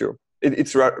same issue.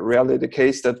 It's rarely the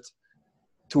case that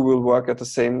two will work at the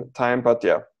same time, but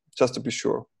just to be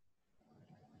sure.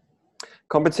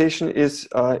 Compensation is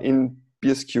in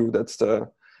BSQ. That's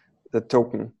the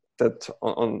token that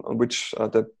on which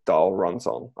the DAO runs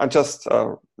on. I just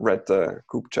read the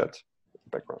group chat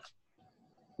background.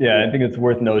 Yeah, I think it's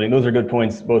worth noting. Those are good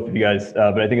points, both of you guys.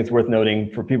 But I think it's worth noting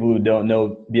for people who don't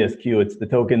know BSQ, it's the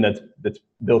token that's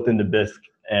built into Bisq,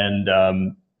 and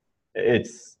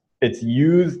it's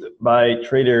used by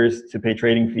traders to pay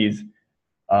trading fees.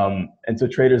 And so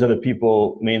traders are the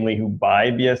people mainly who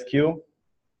buy BSQ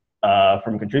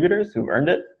from contributors who've earned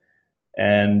it.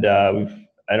 And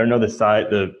I don't know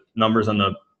the numbers on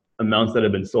the amounts that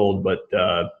have been sold, but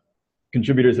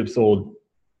contributors have sold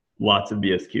lots of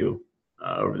BSQ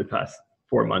over the past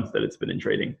 4 months that it's been in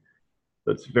trading.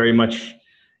 So it's very much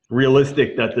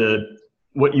realistic that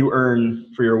what you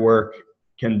earn for your work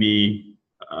can be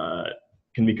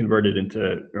converted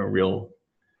into real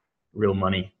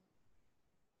money.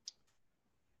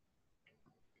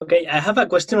 Okay, I have a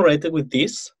question related with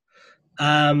this.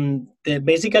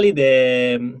 Basically,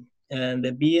 the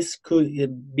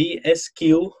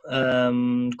BSQ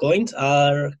coins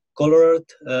are colored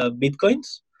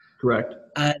bitcoins. Correct.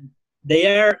 And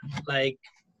they are like,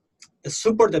 the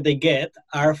support that they get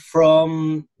are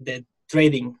from the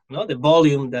trading, the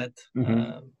volume that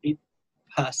it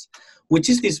has. Which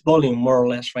is this volume, more or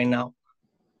less, right now?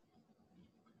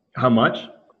 How much?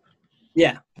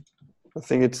 Yeah. I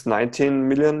think it's $19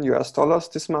 million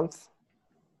this month.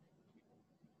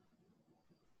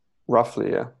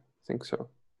 Roughly, yeah, I think so.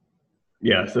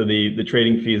 Yeah, so the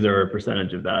trading fees are a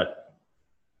percentage of that.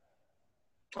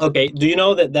 Okay, do you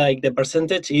know that the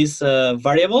percentage is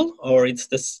variable, or it's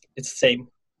the same?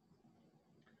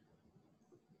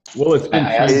 Well, it's been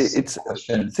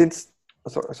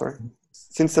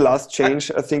since the last change,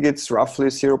 I think it's roughly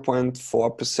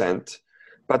 0.4%,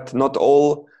 but not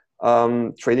all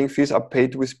trading fees are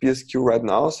paid with BSQ right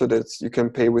now, so that you can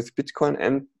pay with Bitcoin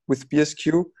and with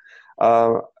BSQ.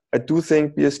 I do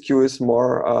think BSQ is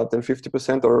more than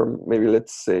 50%, or maybe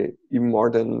let's say even more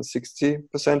than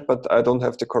 60%, but I don't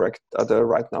have the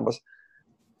right numbers.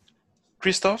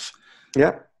 Christoph?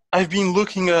 Yeah? I've been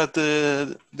looking at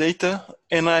the data,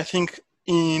 and I think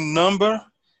in number,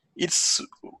 it's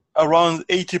around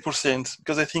 80%,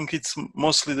 because I think it's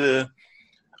mostly the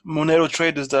Monero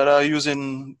traders that are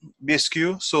using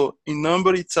BSQ. So in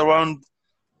number, it's around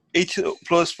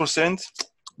 80+%.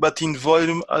 But in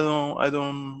volume, I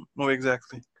don't know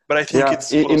exactly. But I think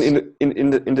it's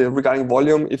in the regarding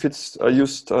volume, if it's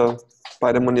used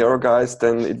by the Monero guys,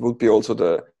 then it would be also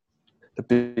the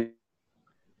big.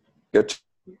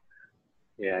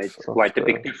 Yeah, it's quite a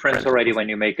big difference already when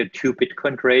you make a 2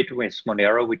 Bitcoin trade with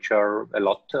Monero, which are a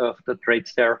lot of the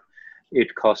trades there.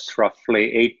 It costs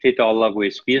roughly $80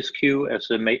 with BSQ as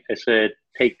a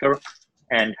taker,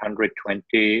 and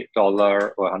 $120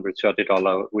 or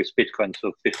 $130 with Bitcoin,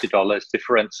 so $50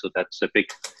 difference. So that's a big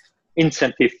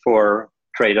incentive for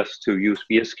traders to use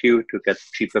BSQ to get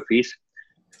cheaper fees.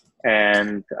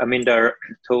 And I mean, the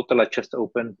total, I just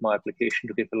opened my application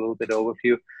to give a little bit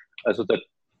overview. So the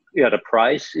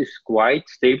price is quite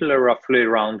stable, roughly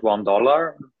around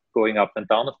 $1, going up and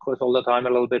down, of course, all the time a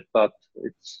little bit, but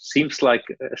it seems like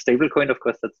a stable coin. Of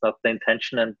course, that's not the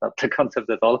intention and not the concept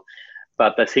at all.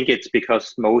 But I think it's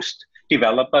because most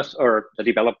developers, or the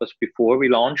developers before we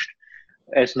launched,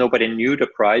 as nobody knew the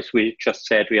price, we just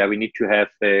said, we need to have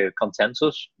a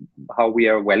consensus how we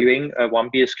are valuing one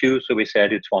BSQ. So we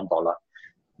said it's $1.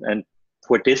 And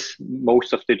for this,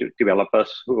 most of the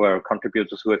developers who are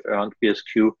contributors who have earned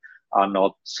BSQ are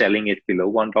not selling it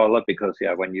below $1 because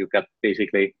when you get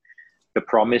basically the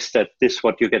promise that this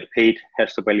what you get paid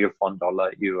has the value of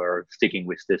 $1, you are sticking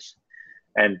with this.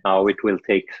 And now it will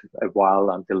take a while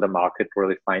until the market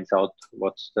really finds out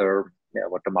what the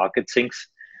market thinks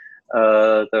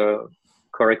the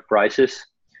correct prices.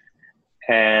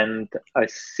 And I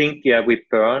think we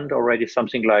burned already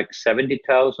something like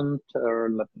 70,000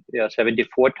 or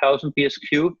 74,000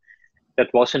 BSQ. That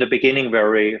was in the beginning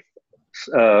very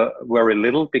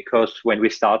little, because when we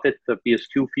started, the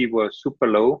BSQ fee was super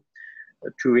low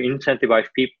to incentivize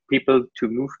people to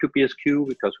move to BSQ,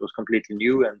 because it was completely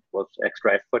new and was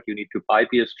extra effort. You need to buy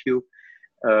BSQ.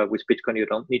 With Bitcoin, you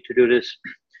don't need to do this.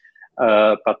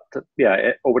 But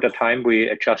over the time, we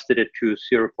adjusted it to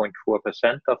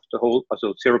 0.4% of the whole.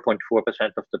 So 0.4%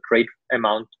 of the trade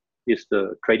amount is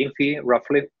the trading fee,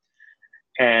 roughly.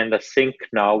 And I think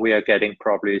now we are getting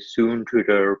probably soon to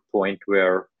the point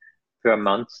where per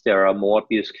month there are more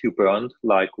BSQ burned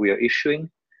like we are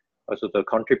issuing. Also, the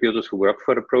contributors who work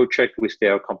for the project with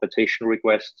their compensation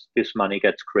requests, this money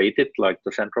gets created, like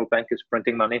the central bank is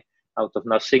printing money out of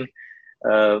nothing.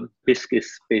 Bisq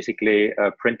is basically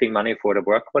printing money for the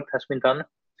work what has been done.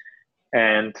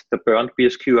 And the burned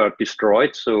BSQ are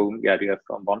destroyed. So you have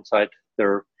on one side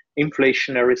the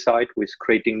inflationary side with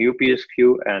creating new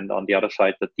BSQ, and on the other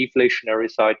side the deflationary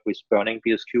side with burning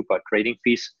BSQ by trading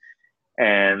fees.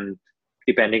 And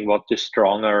depending what is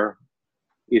stronger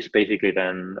is basically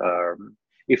then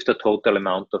if the total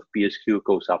amount of BSQ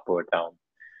goes up or down.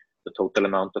 The total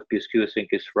amount of BSQ, I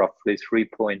think, is roughly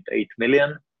 3.8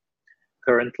 million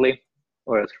currently,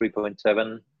 or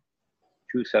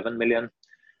 3.727 million.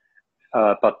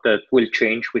 But that will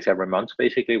change with every month,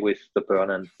 basically, with the burn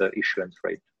and the issuance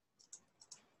rate.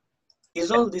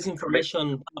 Is all this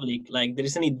information public? Like, there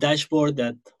is any dashboard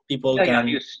that people can...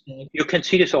 You can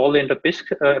see this all in the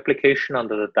Bisq application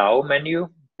under the DAO menu.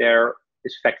 There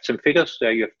is facts and figures.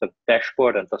 There you have the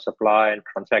dashboard and the supply and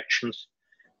transactions.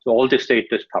 So all this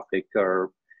data is public.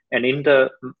 And in the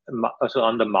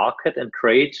on the market and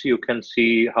trades, you can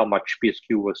see how much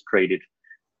BSQ was traded.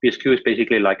 BSQ is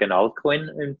basically like an altcoin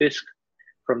in Bisq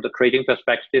from the trading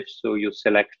perspective. So you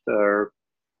select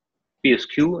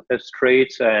BSQ as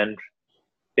trades, and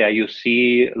there you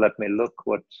see, let me look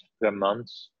what per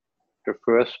month. The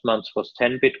first month was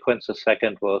 10 Bitcoins, the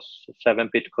second was 7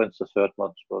 Bitcoins, the third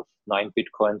month was 9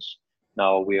 Bitcoins.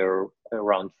 Now we are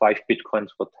around 5 Bitcoins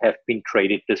what have been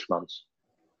traded this month.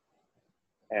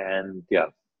 And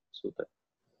so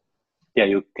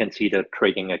you can see the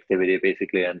trading activity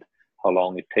basically, and how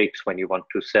long it takes when you want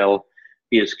to sell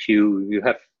BSQ. You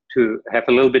have to have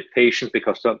a little bit patience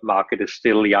because the market is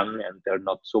still young and there are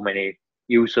not so many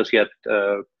users yet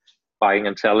buying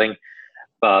and selling.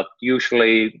 But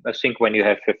usually, I think when you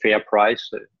have a fair price,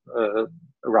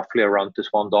 roughly around this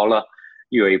 $1,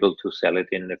 you're able to sell it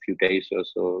in a few days or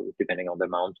so, depending on the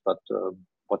amount. But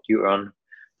what you earn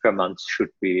per month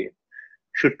should be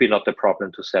not a problem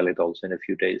to sell it also in a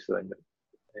few days, or in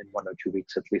 1 or 2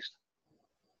 weeks at least.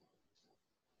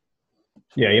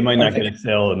 Yeah, you might not get a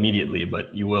sale immediately,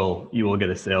 but you will get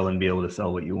a sale and be able to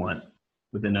sell what you want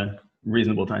within a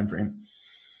reasonable time frame.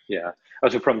 Yeah.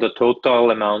 Also from the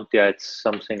total amount, it's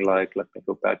something like, let me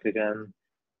go back again.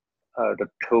 The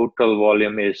total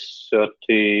volume is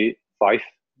 35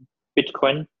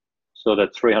 Bitcoin. So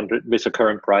that's 300 with the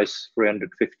current price,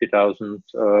 $350,000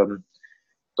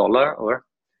 or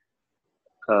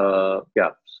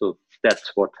so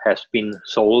that's what has been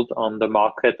sold on the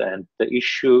market. And the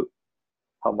issue,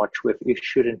 how much we've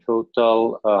issued in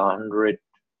total,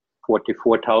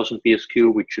 144,000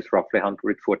 BSQ, which is roughly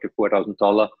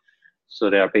 $144,000. So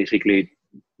they are basically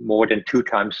more than 2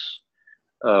 times,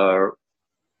 the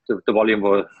volume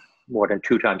was more than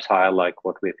 2 times higher like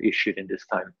what we've issued in this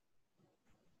time.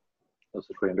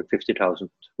 Also 350,000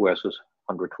 versus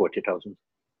 140,000.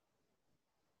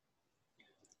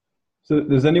 So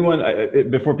does anyone,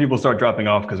 before people start dropping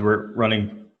off, because we're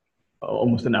running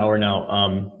almost an hour now,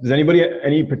 does anybody,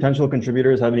 any potential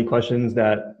contributors have any questions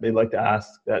that they'd like to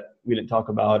ask that we didn't talk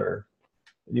about, or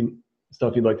any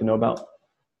stuff you'd like to know about?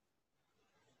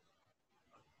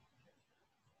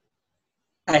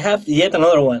 I have yet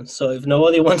another one. So if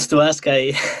nobody wants to ask,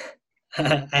 I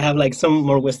have like some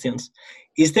more questions.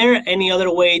 Is there any other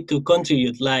way to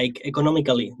contribute, like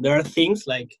economically? There are things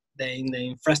like in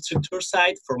the infrastructure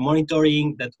side for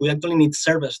monitoring that we actually need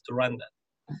servers to run that.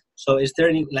 So is there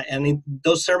any,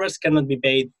 those servers cannot be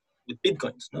paid with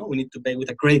Bitcoins, no? We need to pay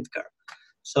with a credit card.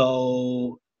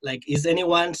 So like, is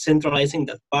anyone centralizing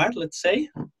that part, let's say,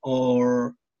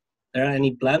 or there are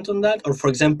any plans on that? Or for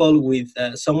example, with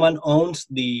someone owns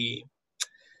the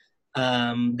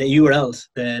URLs,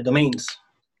 the domains.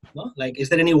 No? Like, is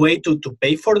there any way to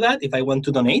pay for that if I want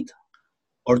to donate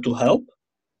or to help?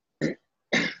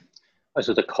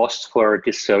 So the costs for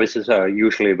these services are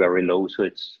usually very low, so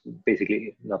it's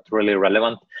basically not really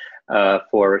relevant.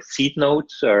 For seed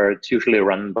nodes, it's usually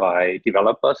run by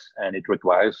developers, and it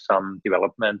requires some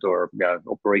development or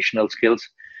operational skills.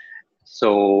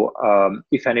 So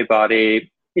if anybody,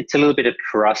 it's a little bit a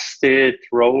trusted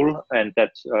role, and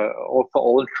that's for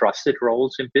all trusted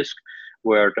roles in Bisq,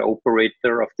 where the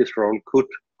operator of this role could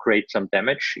create some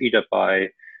damage, either by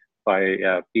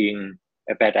being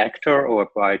a bad actor or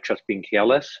by just being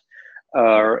careless.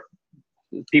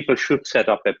 People should set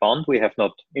up a bond. We have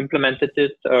not implemented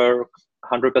it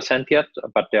 100% yet,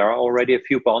 but there are already a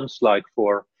few bonds, like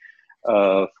for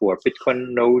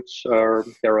Bitcoin nodes,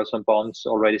 there are some bonds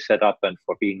already set up, and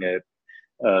for being a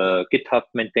GitHub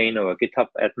maintainer or a GitHub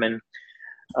admin.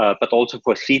 But also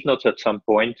for seed nodes, at some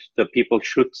point, the people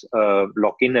should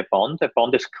lock in a bond. A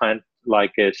bond is kind of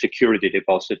like a security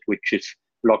deposit, which is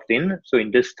locked in. So in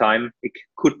this time, it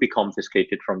could be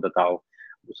confiscated from the DAO.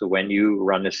 So when you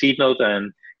run a seed node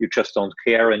and you just don't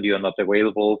care and you're not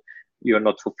available, you're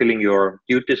not fulfilling your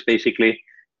duties, basically,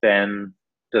 then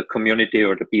the community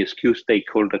or the BSQ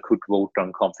stakeholder could vote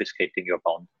on confiscating your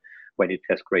bond when it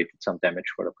has created some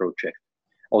damage for the project.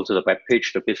 Also, the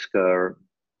webpage, the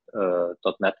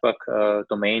Bisq.network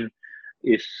domain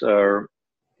is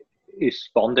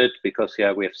bonded, because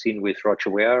we have seen with Roger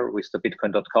Ware with the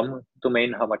Bitcoin.com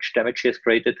domain how much damage he has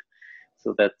created.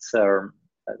 So that's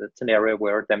an area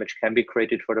where damage can be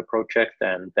created for the project,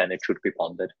 and then it should be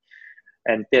bonded.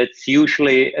 And that's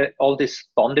usually all these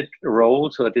bonded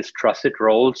roles or these trusted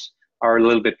roles are a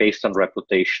little bit based on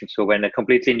reputation. So when a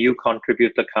completely new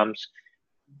contributor comes,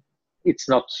 it's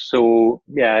not so,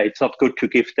 it's not good to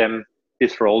give them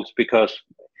these roles, because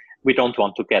we don't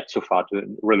want to get so far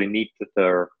to really need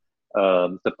the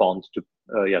bond to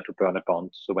burn a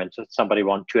bond. So when somebody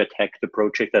wants to attack the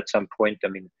project at some point, I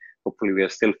mean, hopefully we are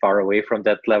still far away from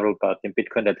that level, but in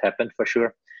Bitcoin that happened for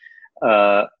sure.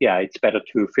 It's better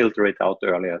to filter it out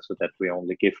earlier, so that we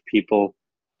only give people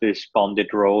these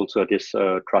bonded roles or these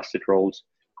trusted roles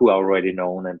who are already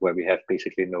known, and where we have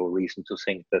basically no reason to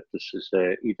think that this is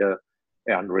either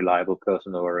an unreliable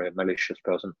person or a malicious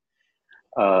person.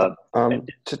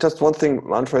 Just one thing,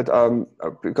 Manfred,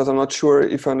 because I'm not sure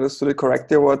if I understood it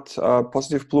correctly, what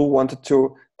Positive Blue wanted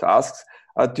to ask.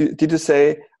 Did you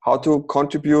say how to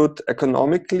contribute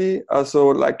economically, so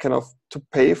like kind of to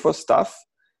pay for stuff?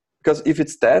 Because if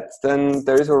it's that, then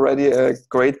there is already a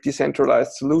great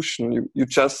decentralized solution. You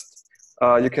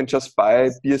can just buy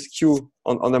BSQ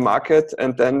on the market,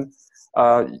 and then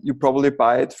you probably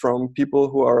buy it from people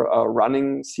who are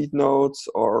running seed nodes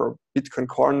or Bitcoin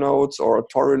Core nodes or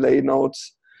Tor Relay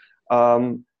nodes.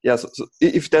 So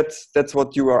if that's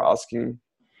what you are asking.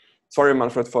 Sorry,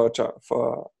 Manfred, for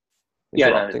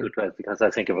interrupting. Good, because I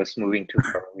think I was moving too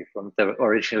far away from the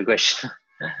original question.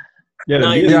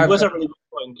 It was a really good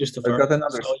point, Christopher. I've got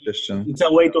another suggestion. It's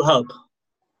a way to help.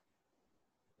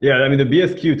 Yeah, I mean, the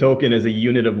BSQ token is a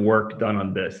unit of work done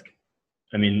on Bisq.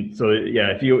 I mean, so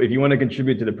if you want to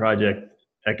contribute to the project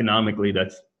economically,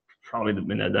 that's probably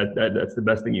that's the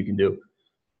best thing you can do.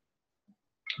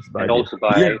 And also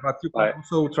but you can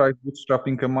also try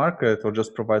bootstrapping a market or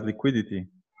just provide liquidity.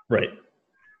 Right.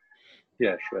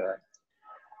 Yeah, sure.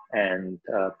 And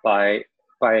by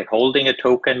holding a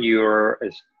token, you're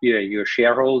a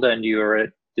shareholder and you're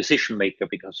a decision maker,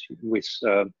 because with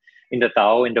in the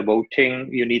DAO, in the voting,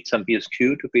 you need some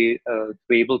BSQ to be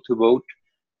able to vote.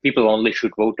 People only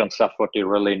should vote on stuff what they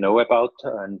really know about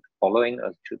and following,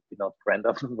 or should be not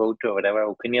random vote or whatever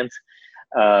opinions.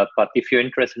 But if you're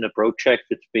interested in a project,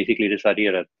 it's basically this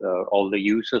idea that all the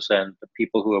users and the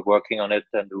people who are working on it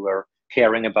and who are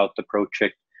caring about the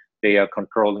project, they are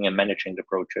controlling and managing the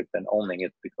project and owning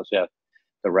it, because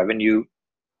the revenue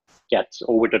gets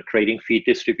over the trading fee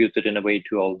distributed in a way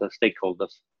to all the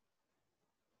stakeholders.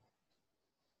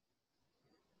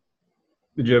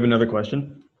 Did you have another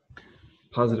question?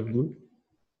 Positive Blue?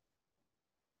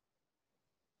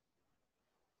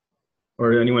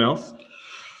 Or anyone else?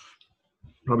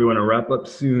 Probably want to wrap up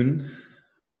soon.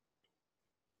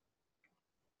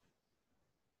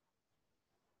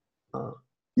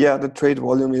 The trade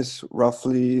volume is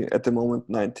roughly at the moment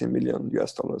 $19 million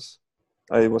US.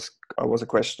 I was a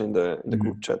question in the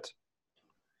group chat.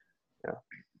 Yeah.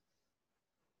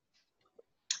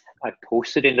 I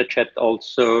posted in the chat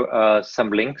also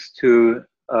some links to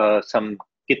some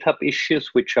GitHub issues,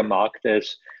 which are marked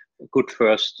as good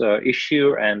first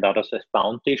issue and others as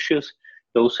bound issues.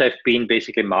 those have been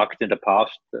basically marked in the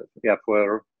past.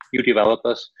 For new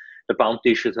developers, the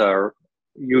bounty issues are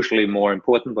usually more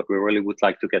important, what we really would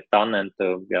like to get done. And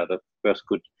the first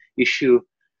good issue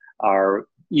are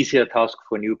easier tasks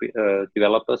for new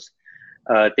developers.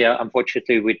 There,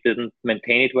 unfortunately, we didn't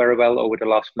maintain it very well over the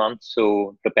last month.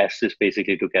 So the best is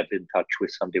basically to get in touch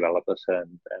with some developers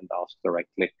and ask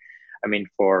directly. I mean,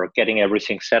 for getting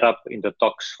everything set up in the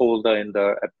docs folder in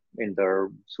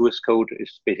the source code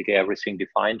is basically everything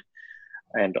defined,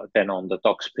 and then on the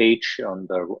docs page on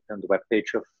the web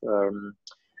page of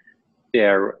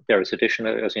there is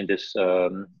additional, as in this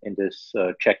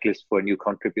checklist for a new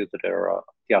contributor. There are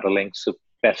the other links. So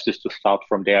best is to start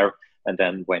from there, and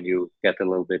then when you get a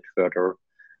little bit further,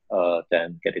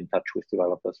 then get in touch with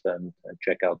developers and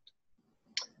check out.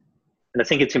 And I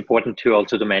think it's important to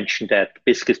also to mention that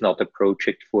Bisq is not a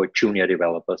project for junior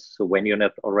developers. So when you're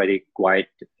not already quite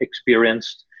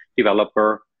experienced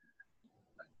developer,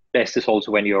 best is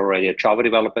also when you're already a Java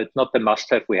developer. It's not the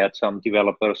must-have. We had some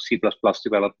developers, C++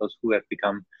 developers, who have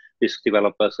become Bisq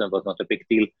developers, and it was not a big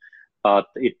deal. But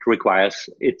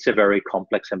it's a very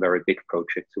complex and very big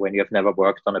project. So when you have never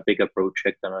worked on a bigger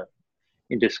project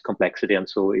in this complexity, and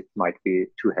so it might be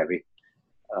too heavy.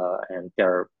 And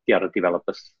there are the other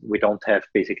developers. We don't have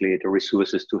basically the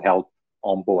resources to help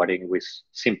onboarding with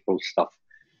simple stuff.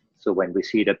 So when we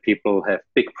see that people have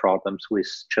big problems with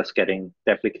just getting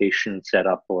the application set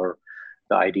up or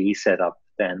the IDE set up,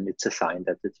 then it's a sign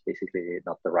that it's basically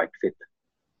not the right fit.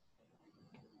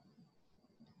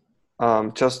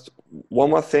 Just one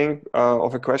more thing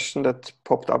of a question that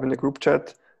popped up in the group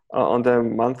chat on the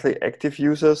monthly active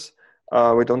users.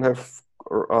 We don't have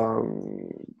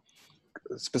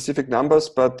specific numbers,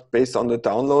 but based on the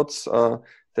downloads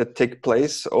that take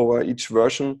place over each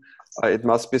version, it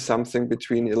must be something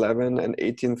between 11 and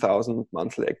 18,000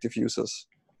 monthly active users.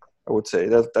 I would say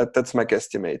that's my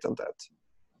guesstimate on that.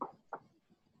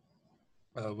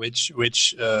 Which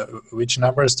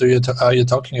numbers are you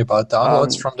talking about?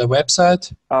 Downloads from the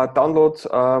website? Downloads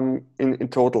in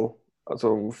total,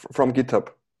 so from GitHub.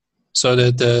 So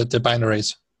the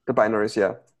binaries. The binaries,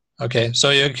 yeah. Okay, so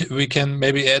we can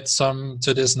maybe add some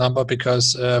to this number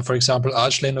because, for example,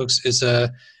 Arch Linux is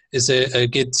a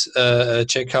Git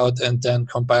checkout and then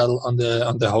compile on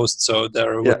the host. So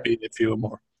there would be a few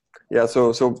more. Yeah,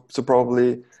 so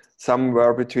probably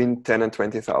somewhere between 10 and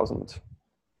 20,000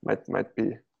 might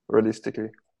be realistically.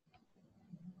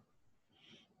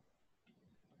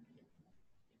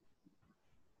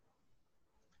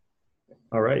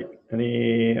 All right.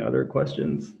 Any other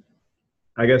questions?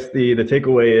 I guess the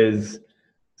takeaway is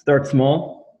start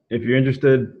small. If you're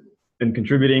interested in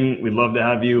contributing, we'd love to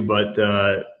have you, but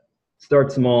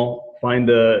start small. Find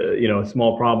a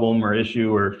small problem or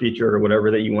issue or feature or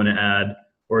whatever that you want to add,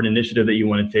 or an initiative that you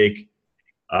want to take.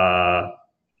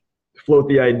 Float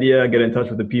the idea. Get in touch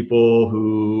with the people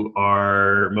who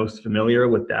are most familiar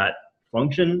with that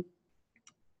function,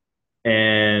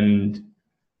 and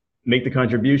make the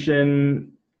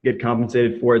contribution. Get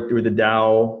compensated for it through the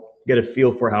DAO. Get a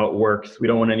feel for how it works. We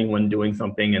don't want anyone doing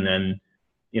something and then,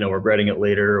 regretting it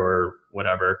later or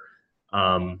whatever.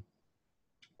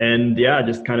 And yeah,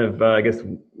 just kind of, I guess,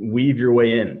 weave your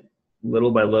way in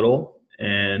little by little,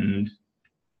 and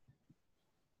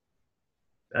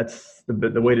that's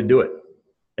the way to do it,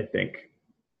 I think.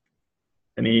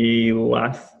 Any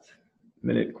last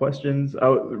minute questions? I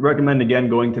would recommend, again,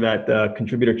 going to that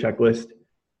contributor checklist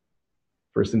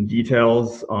for some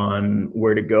details on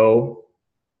where to go.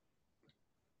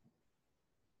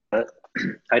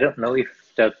 I don't know if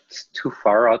that's too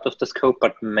far out of the scope,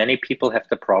 but many people have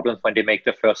the problem when they make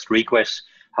the first request,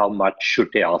 how much should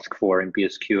they ask for in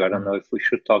BSQ? I don't know if we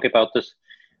should talk about this,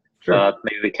 sure. But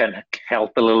maybe we can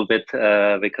help a little bit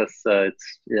because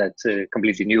it's a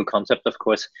completely new concept, of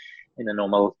course, in a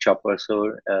normal job.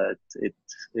 So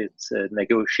it's a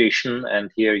negotiation,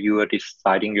 and here you are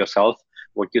deciding yourself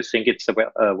what you think it's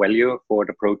a value for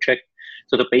the project.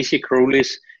 So the basic rule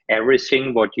is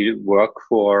everything what you work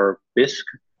for Bisq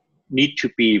need to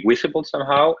be visible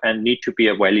somehow and need to be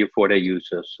a value for the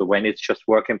user. So when it's just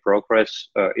work in progress,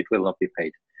 it will not be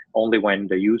paid. Only when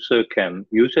the user can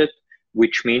use it,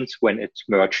 which means when it's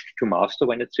merged to master,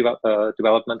 when it's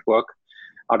development work.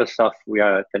 Other stuff,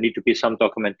 there need to be some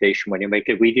documentation. When you make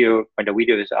a video, when the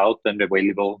video is out and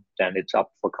available, then it's up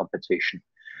for compensation.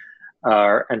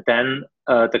 And then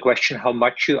the question, how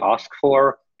much you ask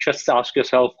for, just ask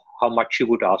yourself how much you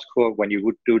would ask for when you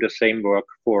would do the same work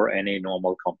for any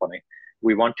normal company.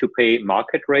 We want to pay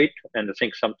market rate, and I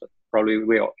think probably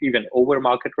we are even over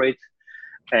market rate.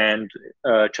 And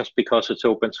just because it's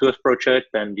open source project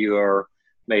and you are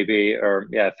maybe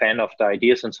a fan of the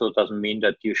ideas, and so it doesn't mean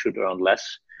that you should earn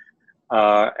less.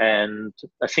 And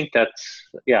I think that's,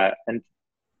 and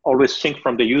always think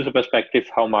from the user perspective,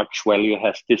 how much value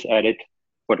has this added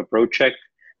for the project.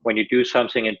 When you do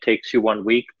something, it takes you 1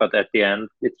 week, but at the end,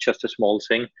 it's just a small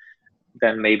thing,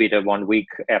 then maybe the 1 week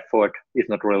effort is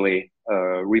not really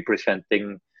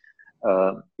representing,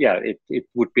 it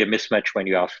would be a mismatch when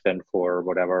you ask them for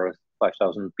whatever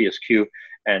 5,000 BSQ,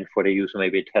 and for the user,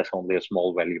 maybe it has only a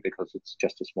small value because it's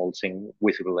just a small thing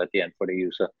visible at the end for the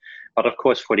user. But of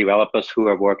course, for developers who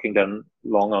are working then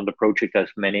long on the project,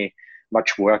 there's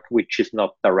much work which is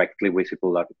not directly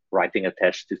visible. Like writing a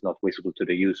test is not visible to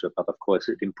the user, but of course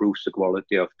it improves the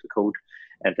quality of the code,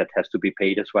 and that has to be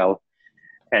paid as well.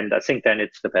 And I think then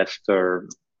it's the best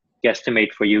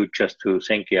guesstimate for you just to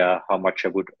think, how much I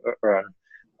would earn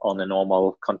on a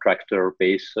normal contractor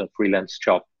base, freelance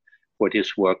job for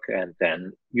this work, and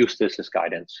then use this as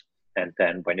guidance. And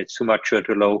then when it's too much or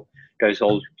too low, there's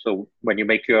also, when you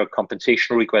make your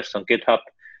compensation request on GitHub,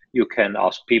 you can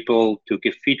ask people to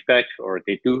give feedback, or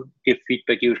they do give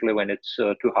feedback usually when it's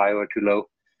too high or too low.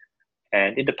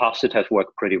 And in the past, it has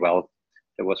worked pretty well.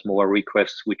 There was more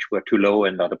requests which were too low,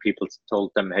 and other people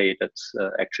told them, hey, that's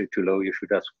actually too low, you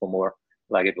should ask for more,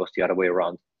 like it was the other way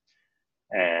around.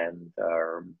 And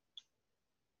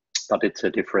but it's a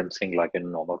different thing, like in a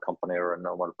normal company or a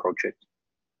normal project.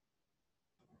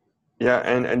 Yeah,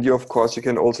 and you, of course, you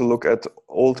can also look at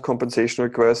old compensation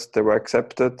requests that were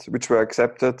accepted, which were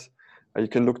accepted. You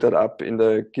can look that up in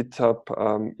the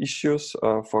GitHub issues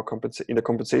in the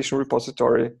compensation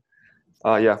repository.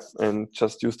 And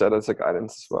just use that as a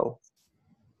guidance as well.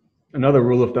 Another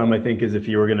rule of thumb, I think, is if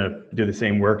you were going to do the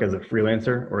same work as a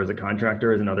freelancer or as a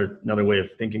contractor, is another way of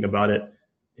thinking about it.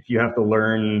 If you have to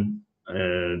learn,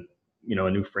 a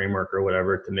new framework or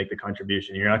whatever to make the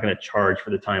contribution, you're not going to charge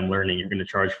for the time learning. You're going to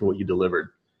charge for what you delivered.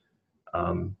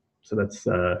 So that's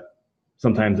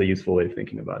sometimes a useful way of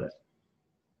thinking about it.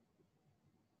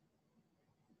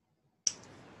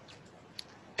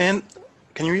 And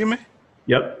can you hear me?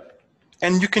 Yep.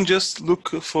 And you can just look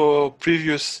for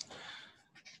previous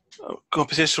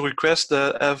compensation requests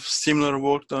that have similar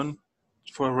work done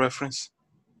for reference.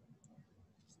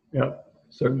 Yep,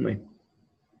 certainly.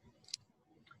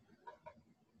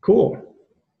 Cool.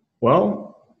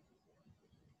 Well,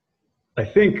 I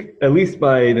think, at least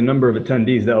by the number of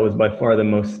attendees, that was by far the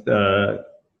most,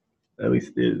 at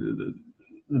least the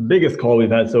biggest call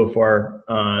we've had so far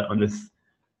on this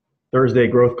Thursday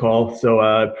growth call.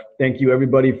 So thank you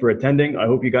everybody for attending. I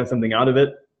hope you got something out of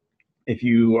it. If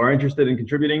you are interested in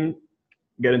contributing,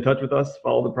 get in touch with us,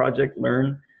 follow the project,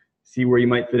 learn, see where you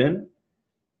might fit in.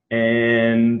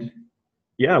 And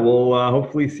yeah, we'll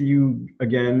hopefully see you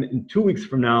again in 2 weeks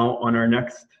from now on our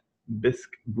next Bisq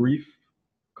brief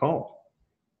call.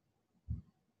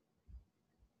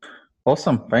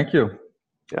 Awesome, thank you.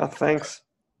 Yeah, thanks.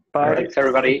 Bye. Thanks,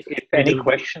 everybody. If any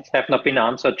questions have not been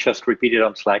answered, just repeat it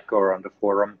on Slack or on the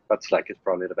forum, but Slack is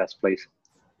probably the best place.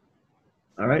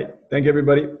 All right. Thank you,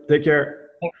 everybody. Take care.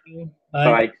 Thank you.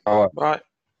 Bye. Bye. Bye.